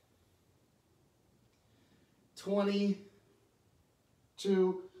 20.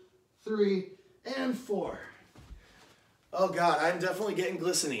 2, 3, and 4. Oh God, I'm definitely getting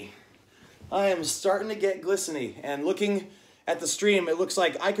glistening. I am starting to get glistening. And looking at the stream, it looks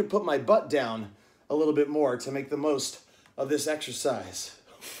like I could put my butt down a little bit more to make the most of this exercise.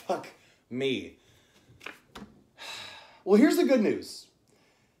 Fuck me. Well, here's the good news.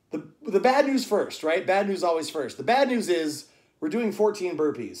 The bad news first, right? Bad news always first. The bad news is we're doing 14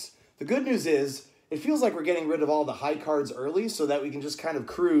 burpees. The good news is it feels like we're getting rid of all the high cards early so that we can just kind of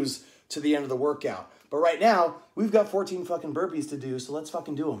cruise to the end of the workout. But right now, we've got 14 fucking burpees to do, so let's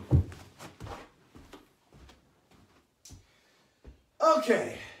fucking do them.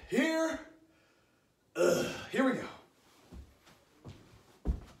 Okay, here we go.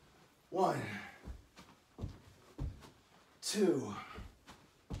 1, 2,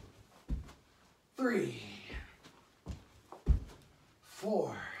 3,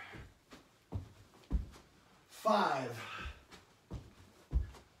 4, 5,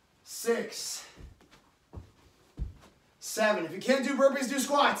 6, 7. If you can't do burpees, do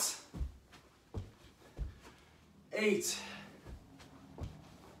squats. 8,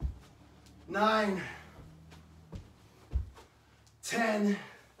 9, 10,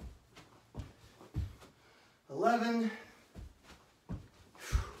 11,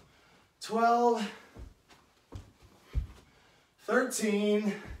 12,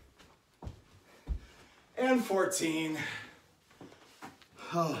 13, and 14.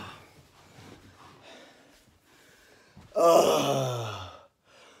 Oh. Oh.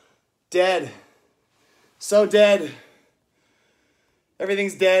 Dead. So dead.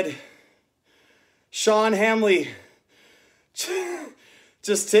 Everything's dead. Sean Hamley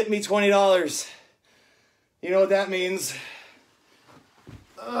just tipped me $20. You know what that means.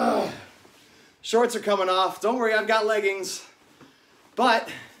 Ugh. Shorts are coming off. Don't worry, I've got leggings. But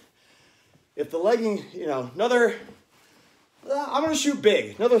if the legging, you know, I'm going to shoot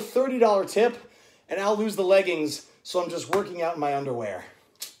big. Another $30 tip, and I'll lose the leggings, so I'm just working out in my underwear.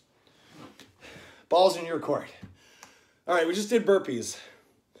 Ball's in your court. All right, we just did burpees.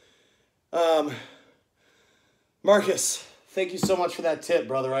 Marcus, thank you so much for that tip,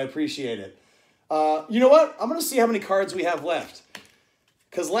 brother. I appreciate it. You know what? I'm going to see how many cards we have left.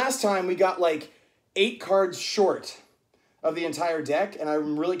 Because last time we got like 8 cards short of the entire deck, and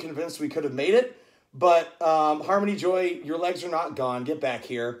I'm really convinced we could have made it. But Harmony Joy, your legs are not gone. Get back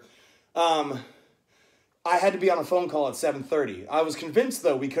here. I had to be on a phone call at 7:30. I was convinced,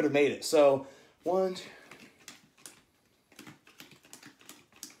 though, we could have made it. So, 1, 2.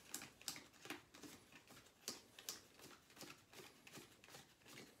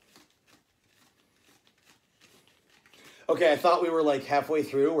 Okay, I thought we were like halfway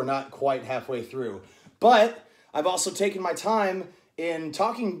through. We're not quite halfway through. But I've also taken my time in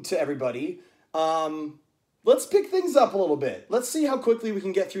talking to everybody. Let's pick things up a little bit. Let's see how quickly we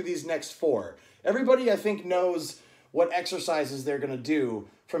can get through these next 4. Everybody, I think, knows what exercises they're going to do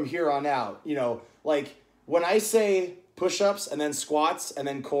from here on out. You know, like when I say push-ups and then squats and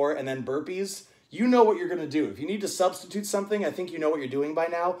then core and then burpees, you know what you're going to do. If you need to substitute something, I think you know what you're doing by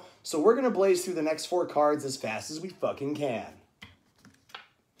now. So we're going to blaze through the next 4 cards as fast as we fucking can.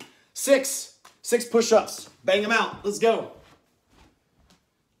 6 push-ups. Bang them out. Let's go.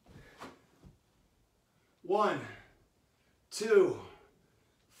 1, 2,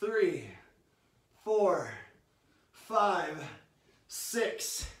 3, 4, 5,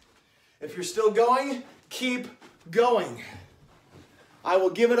 6. If you're still going, keep going. I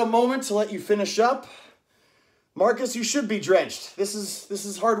will give it a moment to let you finish up. Marcus, you should be drenched. This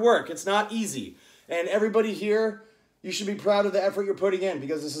is hard work. It's not easy. And everybody here, you should be proud of the effort you're putting in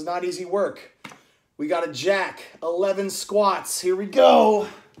because this is not easy work. We got a jack, 11 squats. Here we go.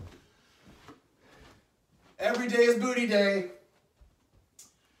 Every day is booty day.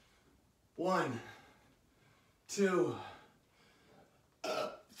 1, 2,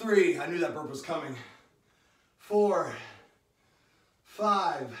 3. I knew that burp was coming. 4,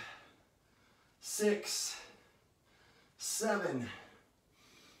 5, 6, 7,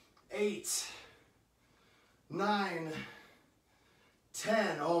 8, 9,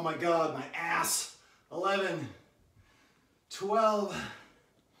 10. Oh my God, my ass. 11, 12,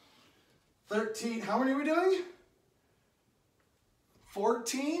 13. How many are we doing?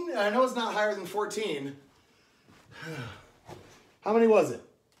 14? I know it's not higher than 14. How many was it?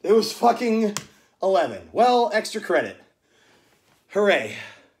 It was fucking 11. Well, extra credit. Hooray.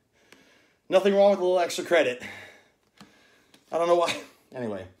 Nothing wrong with a little extra credit. I don't know why.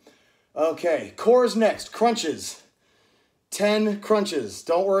 Anyway. Okay, core's next. Crunches. 10 crunches.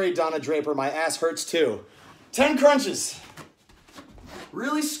 Don't worry, Donna Draper. My ass hurts too. 10 crunches.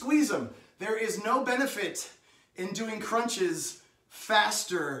 Really squeeze them. There is no benefit in doing crunches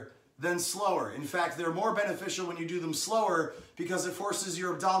faster than slower. In fact, they're more beneficial when you do them slower because it forces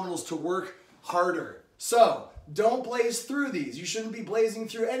your abdominals to work harder. So, don't blaze through these. You shouldn't be blazing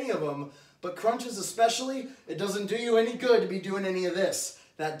through any of them, but crunches especially, it doesn't do you any good to be doing any of this.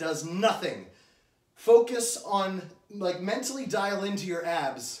 That does nothing. Focus on, like, mentally dial into your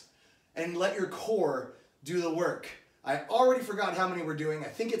abs and let your core do the work. I already forgot how many we're doing. I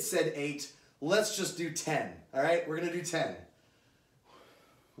think it said 8. Let's just do 10, all right? We're gonna do 10.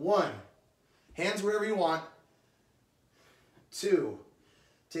 1, hands wherever you want. 2,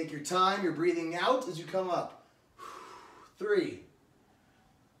 take your time. You're breathing out as you come up. 3,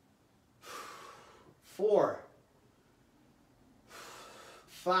 4,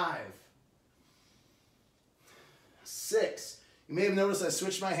 5, 6. You may have noticed I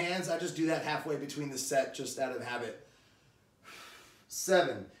switched my hands. I just do that halfway between the set just out of habit.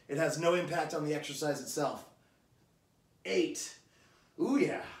 7. It has no impact on the exercise itself. 8. Ooh,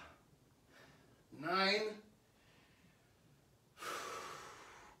 yeah. 9.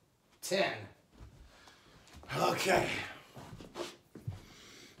 10. Okay.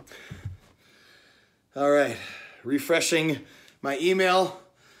 All right. Refreshing my email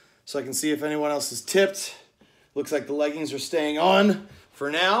so I can see if anyone else is tipped. Looks like the leggings are staying on for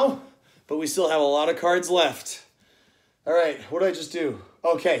now, but we still have a lot of cards left. All right, what did I just do?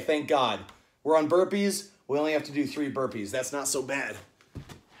 Okay, thank God. We're on burpees. We only have to do 3 burpees. That's not so bad.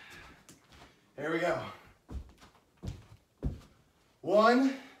 Here we go.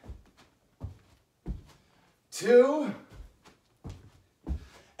 1, 2,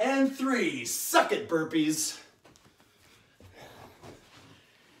 and 3. Suck it, burpees.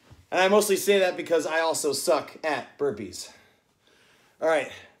 And I mostly say that because I also suck at burpees. All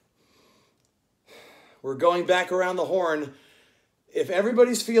right. We're going back around the horn. If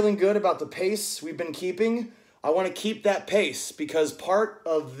everybody's feeling good about the pace we've been keeping, I want to keep that pace because part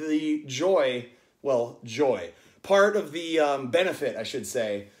of the part of the benefit, I should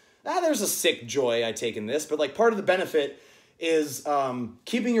say, there's a sick joy I take in this, but like part of the benefit is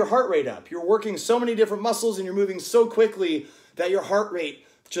keeping your heart rate up. You're working so many different muscles and you're moving so quickly that your heart rate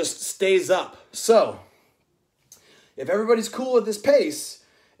just stays up. So if everybody's cool at this pace,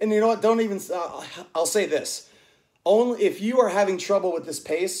 and you know what, don't even, I'll say this. Only if you are having trouble with this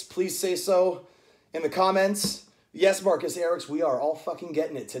pace, please say so in the comments. Yes, Marcus Erics, we are all fucking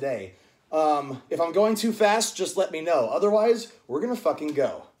getting it today. If I'm going too fast, just let me know. Otherwise, we're going to fucking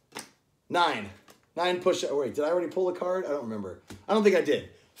go. 9 push-ups. Wait, did I already pull a card? I don't remember. I don't think I did.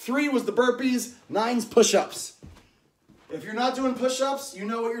 3 was the burpees. 9's push-ups. If you're not doing push-ups, you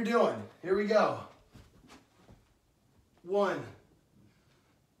know what you're doing. Here we go. 1,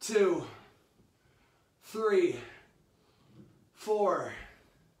 2, 3, 4,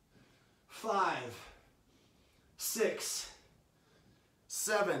 5, 6,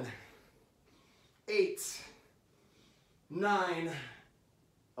 7, 8, 9.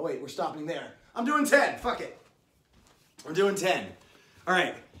 Oh wait, we're stopping there. I'm doing 10. Fuck it. We're doing 10. All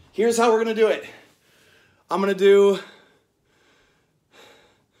right, here's how we're going to do it. I'm going to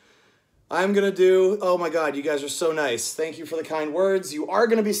do, oh my God, you guys are so nice. Thank you for the kind words. You are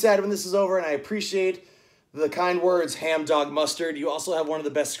going to be sad when this is over, and I appreciate the kind words, Ham Dog Mustard. You also have one of the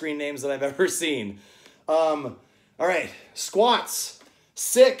best screen names that I've ever seen. All right, squats,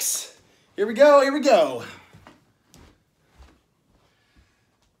 6. Here we go, here we go.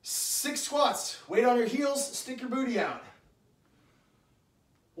 6 squats. Weight on your heels, stick your booty out.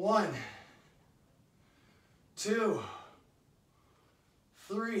 1, 2,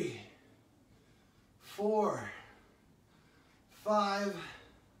 3, 4, 5,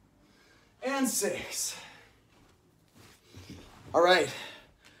 and 6. All right,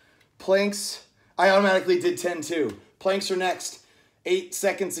 planks. I automatically did 10 too. Planks are next. 8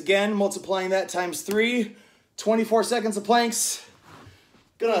 seconds again, multiplying that times 3. 24 seconds of planks.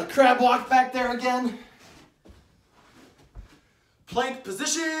 Gonna crab walk back there again. Plank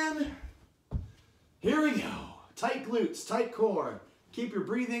position. Here we go. Tight glutes, tight core. Keep your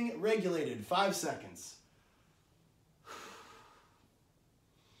breathing regulated. 5 seconds.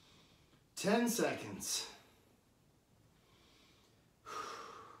 10 seconds.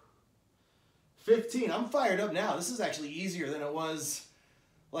 15. I'm fired up now. This is actually easier than it was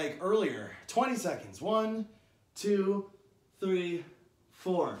like earlier. 20 seconds. 1, 2, 3,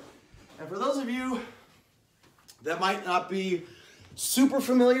 4. And for those of you that might not be super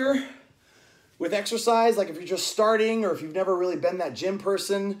familiar with exercise, like if you're just starting or if you've never really been that gym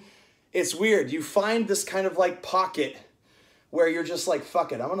person, it's weird. You find this kind of like pocket where you're just like,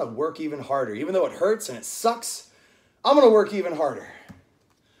 fuck it, I'm gonna work even harder. Even though it hurts and it sucks, I'm gonna work even harder.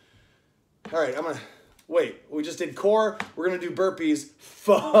 All right, wait, we just did core. We're gonna do burpees.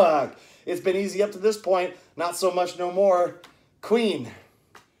 Fuck. It's been easy up to this point. Not so much no more. Queen.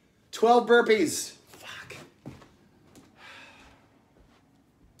 12 burpees. Fuck.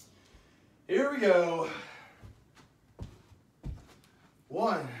 Here we go.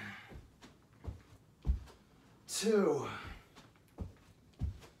 1, 2,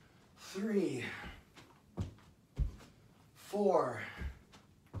 3, 4,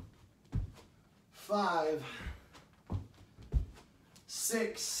 5,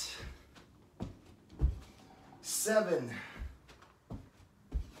 6, 7,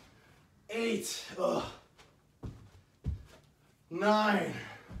 8, 9,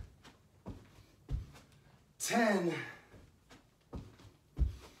 10,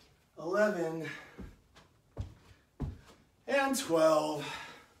 11, and 12.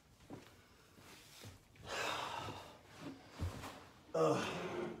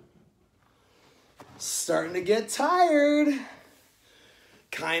 Starting to get tired.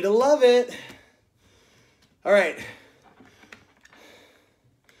 Kind of love it. All right.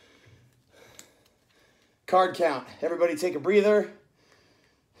 Card count. Everybody take a breather.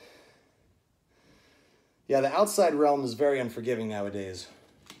 Yeah, the outside realm is very unforgiving nowadays.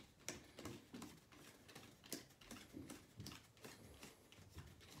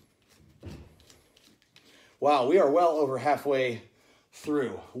 Wow, we are well over halfway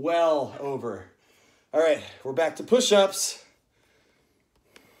through. Well over. All right, we're back to push-ups.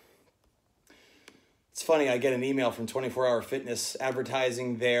 It's funny, I get an email from 24 Hour Fitness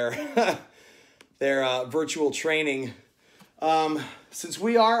advertising their, their virtual training. Since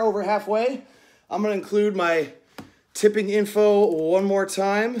we are over halfway, I'm going to include my tipping info one more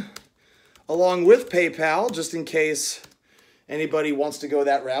time, along with PayPal, just in case anybody wants to go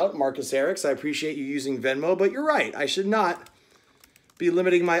that route. Marcus Erics, I appreciate you using Venmo, but you're right. I should not be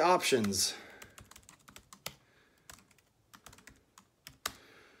limiting my options.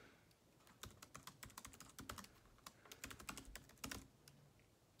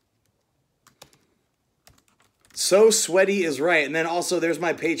 So sweaty is right. And then also there's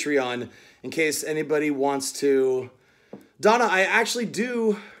my Patreon in case anybody wants to. Donna, I actually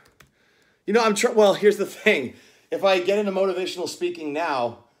do. You know, well, here's the thing. If I get into motivational speaking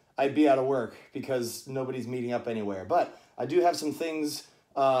now, I'd be out of work because nobody's meeting up anywhere. But I do have some things,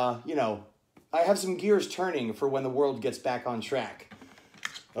 you know, I have some gears turning for when the world gets back on track.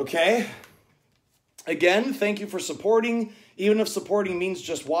 Okay? Again, thank you for supporting. Even if supporting means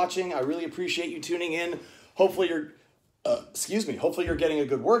just watching, I really appreciate you tuning in. Hopefully you're, hopefully you're getting a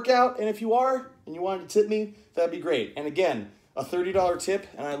good workout. And if you are, and you wanted to tip me, that'd be great. And again, a $30 tip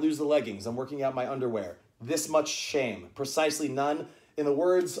and I lose the leggings. I'm working out my underwear. This much shame. Precisely none. In the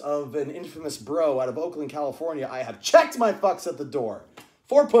words of an infamous bro out of Oakland, California, I have checked my fucks at the door.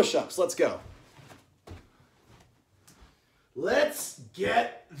 4 push-ups. Let's go. Let's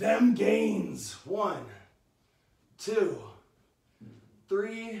get them gains. 1, 2,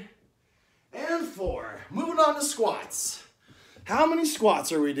 3, and 4. Moving on to squats. How many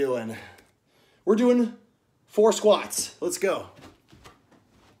squats are we doing? We're doing 4 squats. Let's go.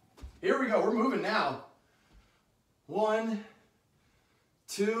 Here we go. We're moving now. 1,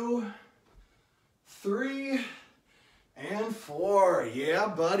 2, 3, and 4. Yeah,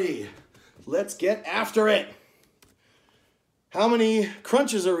 buddy. Let's get after it. How many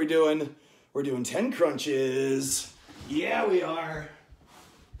crunches are we doing? We're doing 10 crunches. Yeah, we are.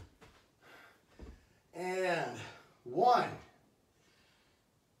 And 1,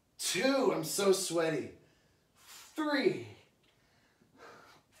 2, I'm so sweaty. 3,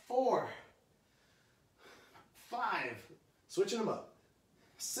 4, 5, switching them up.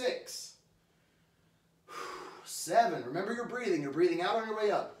 6, 7, remember you're breathing out on your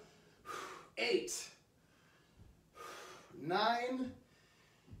way up. 8, 9,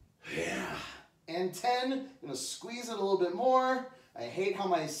 yeah, and 10, I'm gonna squeeze it a little bit more. I hate how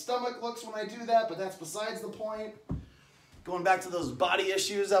my stomach looks when I do that, but that's besides the point. Going back to those body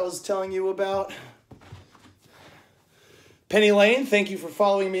issues I was telling you about. Penny Lane, thank you for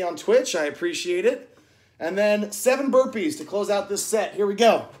following me on Twitch. I appreciate it. And then 7 burpees to close out this set. Here we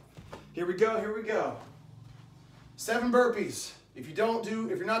go. Here we go, here we go. 7 burpees. If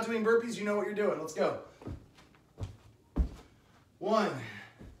you're not doing burpees, you know what you're doing. Let's go. 1,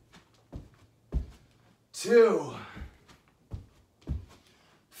 2,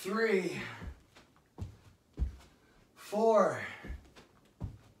 3, 4,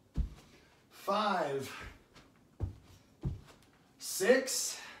 5,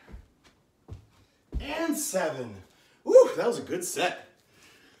 6, and 7. Woo, that was a good set.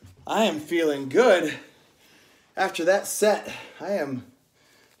 I am feeling good. After that set, I am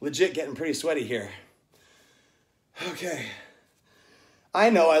legit getting pretty sweaty here. Okay.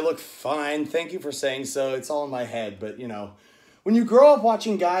 I know I look fine. Thank you for saying so. It's all in my head, but you know, when you grow up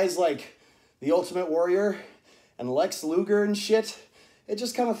watching guys like The Ultimate Warrior and Lex Luger and shit, it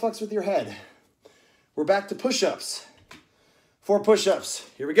just kind of fucks with your head. We're back to push-ups. 4 push-ups.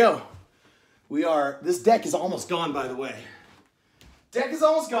 Here we go. This deck is almost gone, by the way. Deck is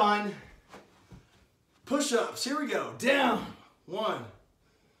almost gone. Push-ups. Here we go. Down. 1,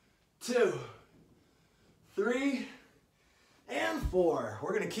 2, 3, and 4.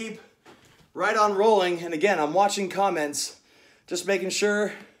 We're going to keep right on rolling. And again, I'm watching comments, just making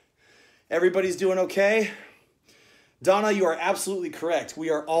sure everybody's doing okay. Donna, you are absolutely correct. We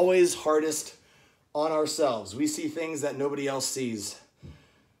are always hardest on ourselves. We see things that nobody else sees.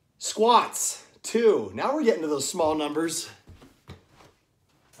 Squats, 2. Now we're getting to those small numbers.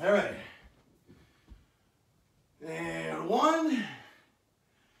 All right. And 1.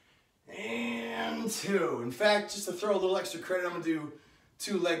 And 2. In fact, just to throw a little extra credit, I'm going to do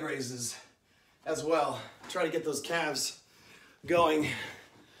 2 leg raises as well. Try to get those calves going.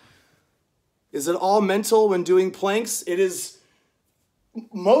 Is it all mental when doing planks? It is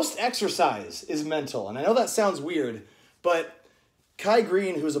most exercise is mental. And I know that sounds weird, but Kai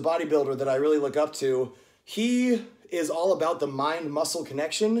Green, who's a bodybuilder that I really look up to, he is all about the mind-muscle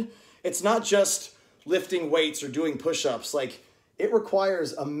connection. It's not just lifting weights or doing push-ups. Like, it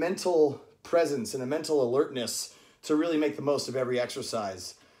requires a mental presence and a mental alertness to really make the most of every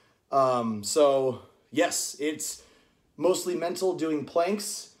exercise. So yes, it's mostly mental, doing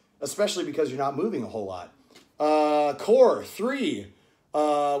planks, especially because you're not moving a whole lot. Core 3.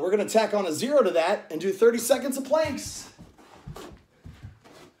 We're going to tack on a 0 to that and do 30 seconds of planks.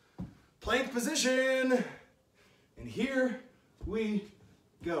 Plank position. And here we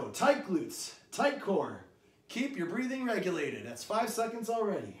go. Tight glutes, tight core. Keep your breathing regulated. That's 5 seconds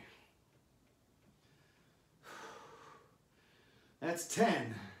already. That's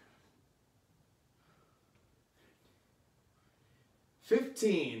 10.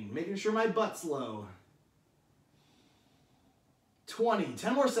 15, making sure my butt's low. 20,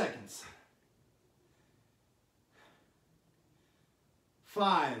 10 more seconds.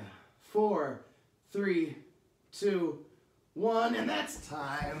 5, 4, 3, 2, 1, and that's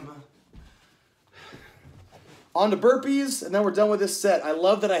time. On to burpees, and then we're done with this set. I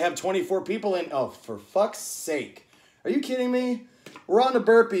love that I have 24 people in. Oh, for fuck's sake. Are you kidding me? We're on to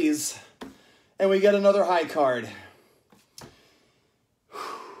burpees, and we get another high card.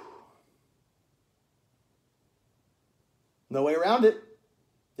 No way around it.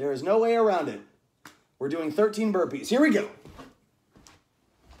 There is no way around it. We're doing 13 burpees. Here we go.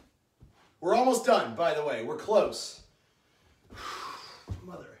 We're almost done, by the way. We're close.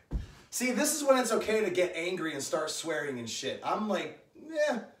 Mother. See, this is when it's okay to get angry and start swearing and shit. I'm like,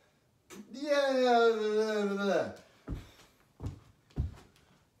 yeah.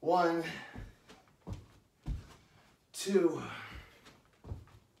 1, 2,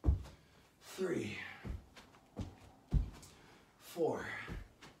 3, 4,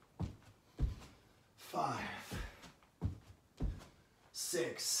 5,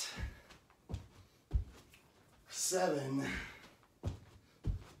 6, 7,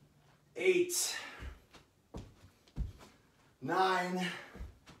 8, 9,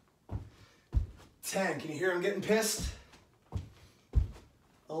 10. Can you hear him getting pissed?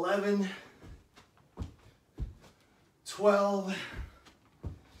 11, 12,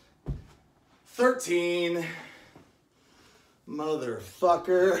 13.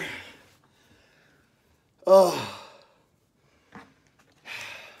 Motherfucker. Oh.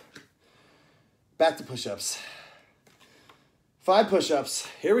 Back to push-ups. 5 push-ups.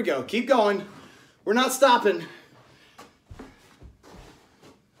 Here we go. Keep going. We're not stopping.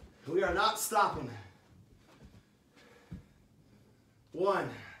 We are not stopping. 1,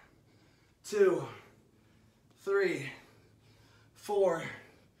 2, 3, 4,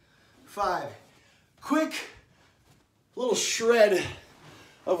 5. Quick little shred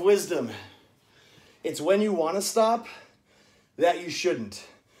of wisdom. It's when you want to stop that you shouldn't.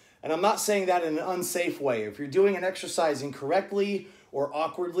 And I'm not saying that in an unsafe way. If you're doing an exercise incorrectly or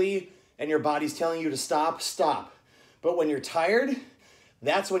awkwardly and your body's telling you to stop, stop. But when you're tired,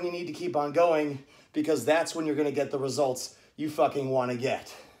 that's when you need to keep on going, because that's when you're going to get the results you fucking want to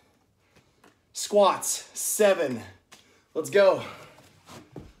get. Squats, 7. Let's go.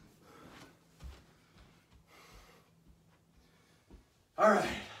 All right.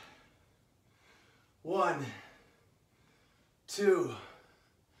 1, 2,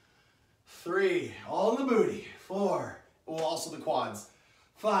 3. All in the booty. 4. Oh, also the quads.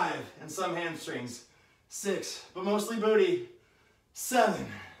 5, and some hamstrings. 6, but mostly booty. 7.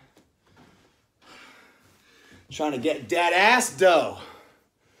 Trying to get that ass dough.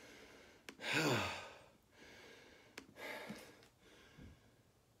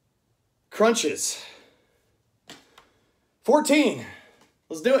 Crunches. 14.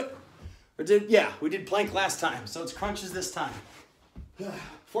 Let's do it. We did plank last time, so it's crunches this time.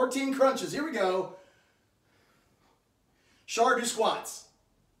 14 crunches. Here we go. Char do squats.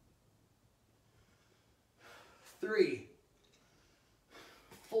 3,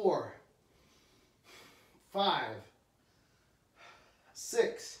 4, 5,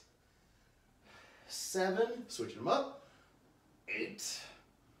 6, 7. Switching them up. 8,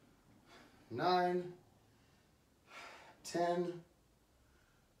 9, 10,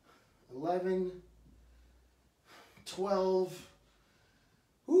 11, 12,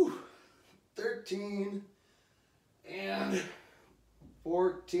 13, and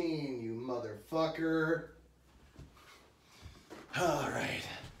 14, you motherfucker. All right.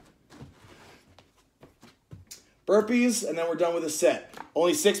 Burpees, and then we're done with the set.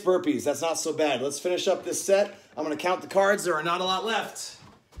 Only 6 burpees. That's not so bad. Let's finish up this set. I'm going to count the cards. There are not a lot left.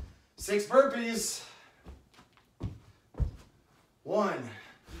 6 burpees. 1, 1,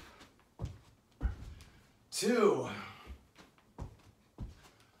 2,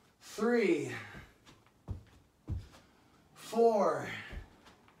 3, 4,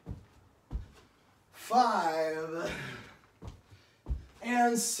 5,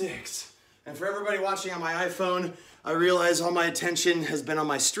 and 6. And for everybody watching on my iPhone, I realize all my attention has been on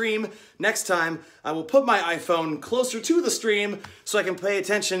my stream. Next time, I will put my iPhone closer to the stream so I can pay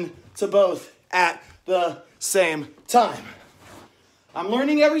attention to both at the same time. I'm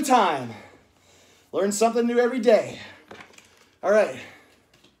learning every time. Learn something new every day. All right.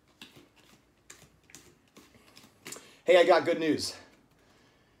 Hey, I got good news.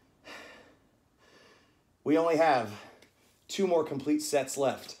 We only have 2 more complete sets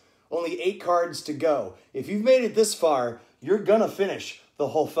left. Only 8 cards to go. If you've made it this far, you're gonna finish the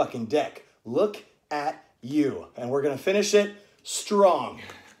whole fucking deck. Look at you. And we're gonna finish it strong.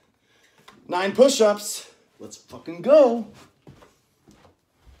 9 push-ups. Let's fucking go.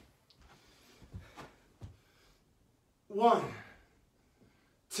 1,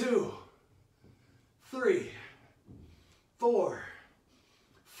 2, 3, 4,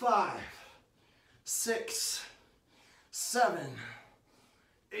 5, 6, 7,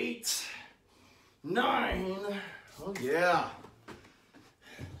 8, 9. Oh yeah.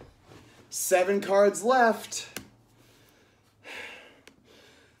 7 cards left.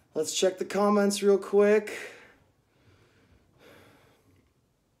 Let's check the comments real quick.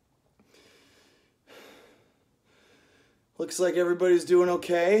 Looks like everybody's doing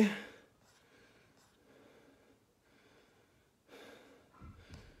okay.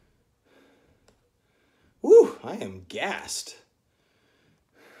 Woo, I am gassed.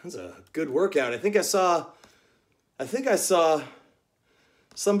 That's a good workout. I think I saw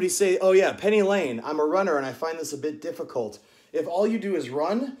somebody say, oh yeah, Penny Lane, I'm a runner and I find this a bit difficult. If all you do is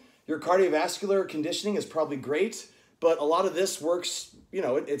run, your cardiovascular conditioning is probably great, but a lot of this works, you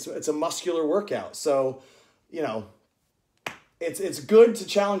know, it's a muscular workout. So, you know, it's good to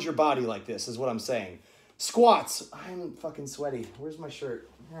challenge your body like this is what I'm saying. Squats. I'm fucking sweaty. Where's my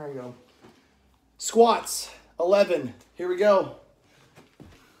shirt? There we go. Squats. 11. Here we go.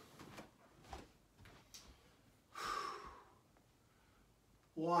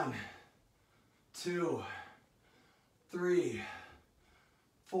 One, 2, 3,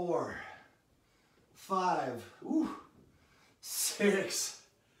 4, 5, 6,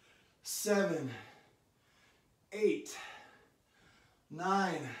 7, 8,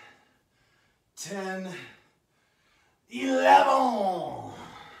 9, 10, 11.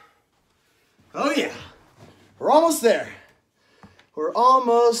 Oh yeah, we're almost there. We're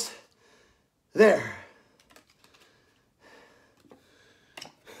almost there.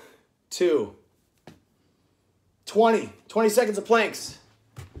 2, 20 seconds of planks.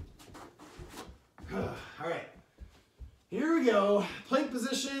 All right, here we go. Plank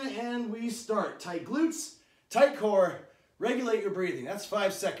position and we start. Tight glutes, tight core, regulate your breathing. That's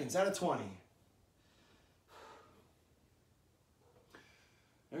 5 seconds out of 20.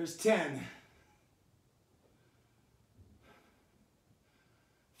 There's 10.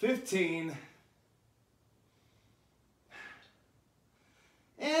 15.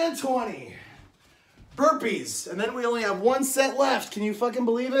 And 20. Burpees. And then we only have 1 set left. Can you fucking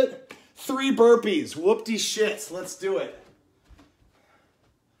believe it? 3 burpees. Whoop-de shits. Let's do it.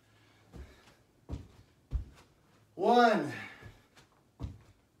 1,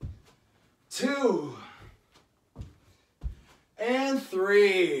 2, and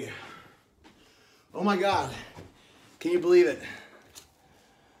 3. Oh my God. Can you believe it?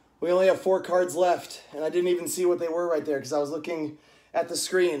 We only have 4 cards left, and I didn't even see what they were right there because I was looking at the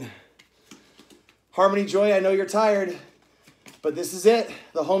screen. Harmony Joy, I know you're tired, but this is it,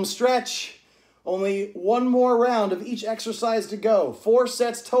 the home stretch. Only 1 more round of each exercise to go. 4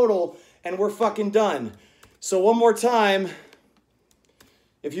 sets total, and we're fucking done. So one more time,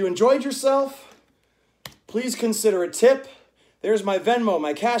 if you enjoyed yourself, please consider a tip. There's my Venmo,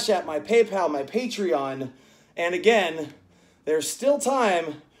 my CashApp, my PayPal, my Patreon. And again, there's still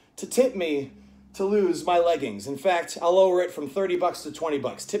time to tip me to lose my leggings. In fact, I'll lower it from 30 bucks to 20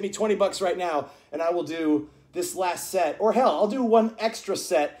 bucks. Tip me 20 bucks right now, and I will do this last set. Or hell, I'll do 1 extra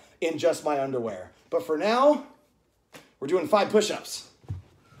set in just my underwear. But for now, we're doing 5 push-ups.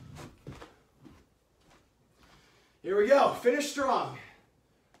 Here we go. Finish strong.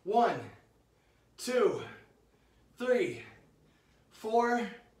 1, 2, 3, 4,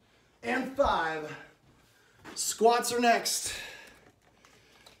 and 5. Squats are next.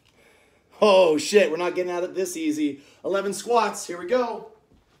 Oh shit, we're not getting out of this easy. 11 squats. Here we go.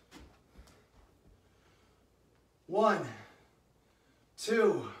 1,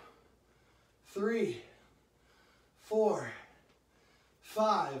 2, 3, 4,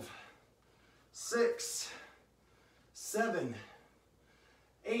 5, 6, 7,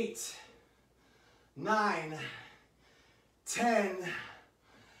 8, 9, 10,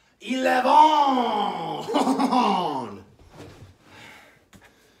 11.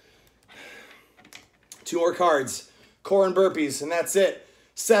 2 more cards. Core and burpees, and that's it.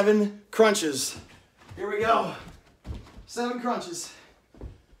 7 crunches. Here we go. 7 crunches.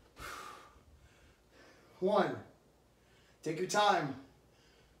 1. Take your time.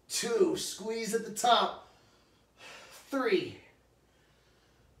 2. Squeeze at the top. 3.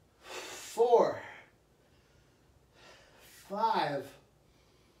 4. 5.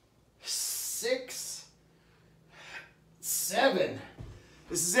 6. 7.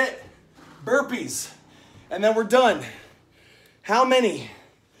 This is it. Burpees. And then we're done. How many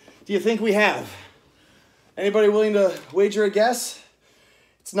do you think we have? Anybody willing to wager a guess?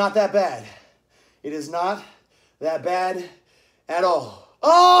 It's not that bad. It is not that bad at all.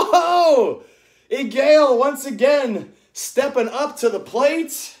 Oh! Gale once again stepping up to the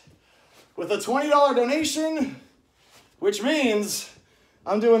plate with a $20 donation, which means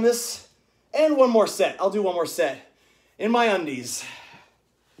I'm doing this and one more set. I'll do one more set in my undies.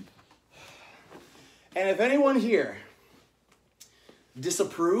 And if anyone here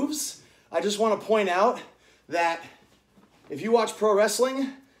disapproves, I just want to point out that if you watch pro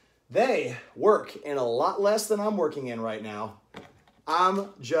wrestling, they work in a lot less than I'm working in right now. I'm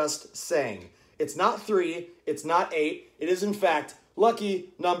just saying. It's not 3, it's not 8, it is in fact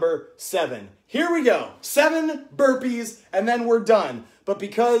lucky number 7. Here we go. 7 burpees and then we're done. But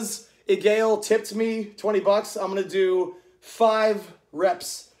because Gail tipped me 20 bucks, I'm going to do 5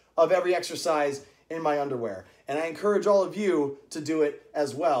 reps of every exercise in my underwear. And I encourage all of you to do it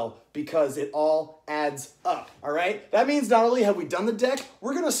as well because it all adds up, all right? That means not only have we done the deck,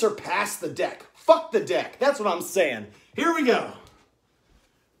 we're gonna surpass the deck. Fuck the deck, that's what I'm saying. Here we go.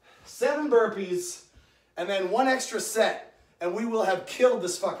 7 burpees and then 1 extra set and we will have killed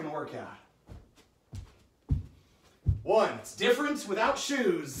this fucking workout. 1, it's different without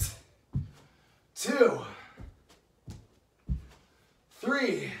shoes. 2,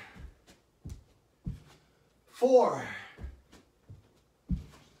 3, 4,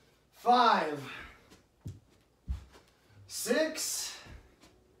 5, 6,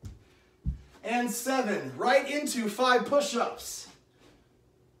 and 7. Right into 5 push-ups.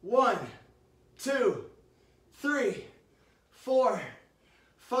 1, 2, 3, 4,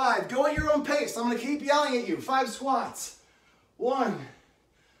 5. Go at your own pace. I'm going to keep yelling at you. 5 squats. 1,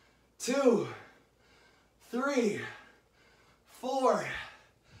 2, 3, 4,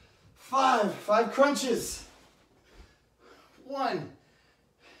 5. 5 crunches. 1,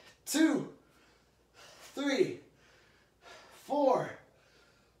 2, 3, 4,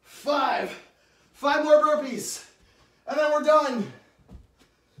 5. 5 more burpees. And then we're done.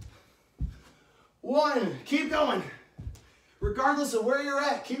 1, keep going. Regardless of where you're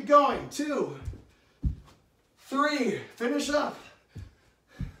at, keep going. 2, 3, finish up.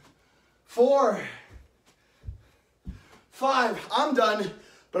 4, 5, I'm done,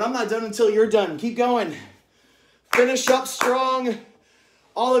 but I'm not done until you're done. Keep going. Finish up strong.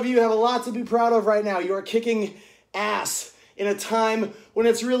 All of you have a lot to be proud of right now. You are kicking ass in a time when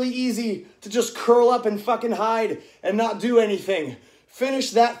it's really easy to just curl up and fucking hide and not do anything.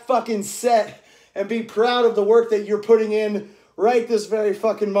 Finish that fucking set and be proud of the work that you're putting in right this very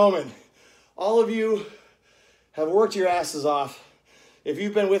fucking moment. All of you have worked your asses off. If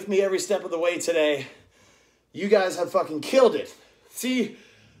you've been with me every step of the way today, you guys have fucking killed it. See,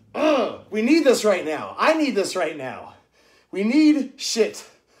 we need this right now. I need this right now. We need shit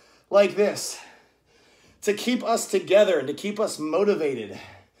like this to keep us together and to keep us motivated.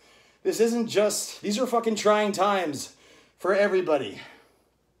 This isn't just, these are fucking trying times for everybody.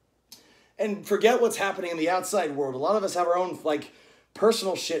 And forget what's happening in the outside world. A lot of us have our own like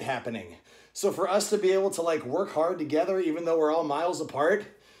personal shit happening. So for us to be able to like work hard together, even though we're all miles apart,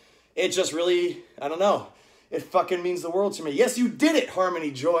 it just really, I don't know. It fucking means the world to me. Yes, you did it,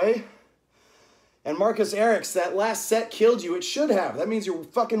 Harmony Joy. And Marcus Erics, that last set killed you. It should have. That means you're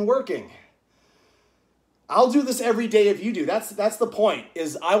fucking working. I'll do this every day if you do. That's the point,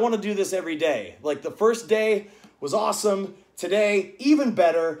 is I want to do this every day. Like the first day was awesome. Today, even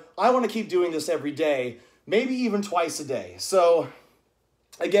better. I want to keep doing this every day, maybe even twice a day. So,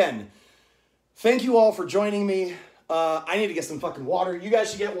 again, thank you all for joining me. I need to get some fucking water. You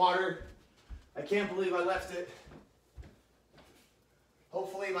guys should get water. I can't believe I left it.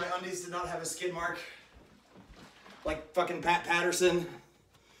 Hopefully my undies did not have a skid mark. Like fucking Pat Patterson.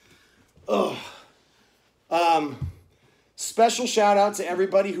 Ugh. Special shout out to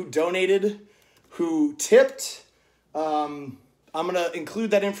everybody who donated, who tipped. I'm going to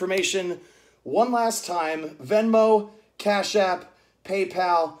include that information one last time. Venmo, Cash App,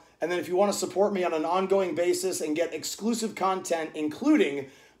 PayPal, and then if you want to support me on an ongoing basis and get exclusive content, including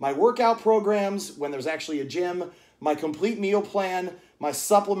my workout programs when there's actually a gym, my complete meal plan, my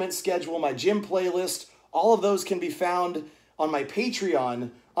supplement schedule, my gym playlist, all of those can be found on my Patreon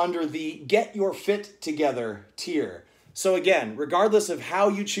under the Get Your Fit Together tier. So again, regardless of how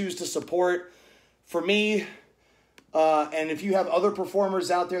you choose to support, for me, and if you have other performers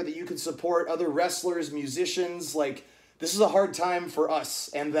out there that you can support, other wrestlers, musicians, like this is a hard time for us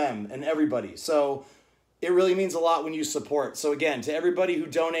and them and everybody. So it really means a lot when you support. So again, to everybody who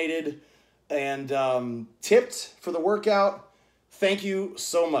donated and tipped for the workout, thank you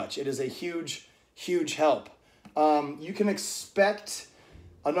so much. It is a huge, huge help. You can expect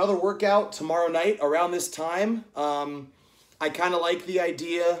another workout tomorrow night around this time. I kind of like the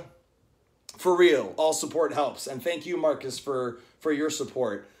idea. For real, all support helps. And thank you, Marcus, for your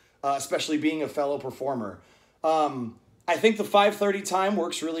support, especially being a fellow performer. I think the 5:30 time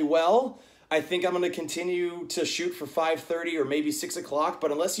works really well. I think I'm going to continue to shoot for 5:30 or maybe 6 o'clock.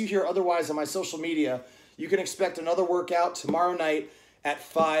 But unless you hear otherwise on my social media, you can expect another workout tomorrow night at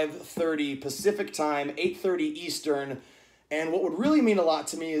 5:30 Pacific time, 8:30 Eastern. And what would really mean a lot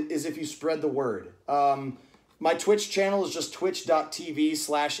to me is if you spread the word. My Twitch channel is just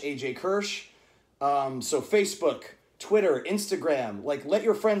twitch.tv/AJKirsch. So Facebook, Twitter, Instagram, like let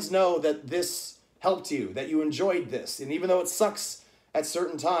your friends know that this helped you, that you enjoyed this. And even though it sucks at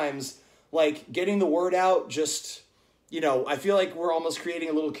certain times, like getting the word out, just, you know, I feel like we're almost creating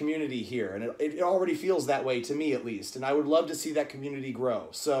a little community here. And it already feels that way to me, at least. And I would love to see that community grow.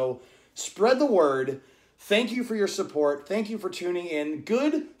 So spread the word. Thank you for your support. Thank you for tuning in.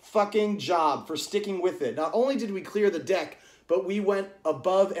 Good fucking job for sticking with it. Not only did we clear the deck, but we went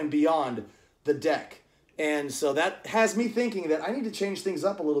above and beyond the deck. And so that has me thinking that I need to change things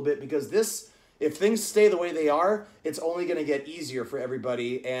up a little bit, because this, if things stay the way they are, it's only going to get easier for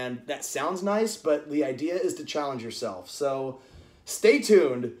everybody. And that sounds nice, but the idea is to challenge yourself. So stay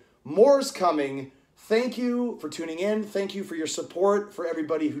tuned. More's coming. Thank you for tuning in. Thank you for your support, for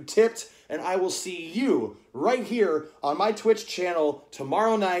everybody who tipped. And I will see you right here on my Twitch channel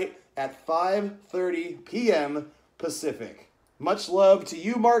tomorrow night at 5:30 p.m. Pacific. Much love to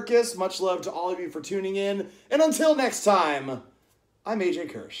you, Marcus. Much love to all of you for tuning in. And until next time, I'm AJ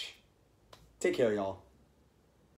Kirsch. Take care, y'all.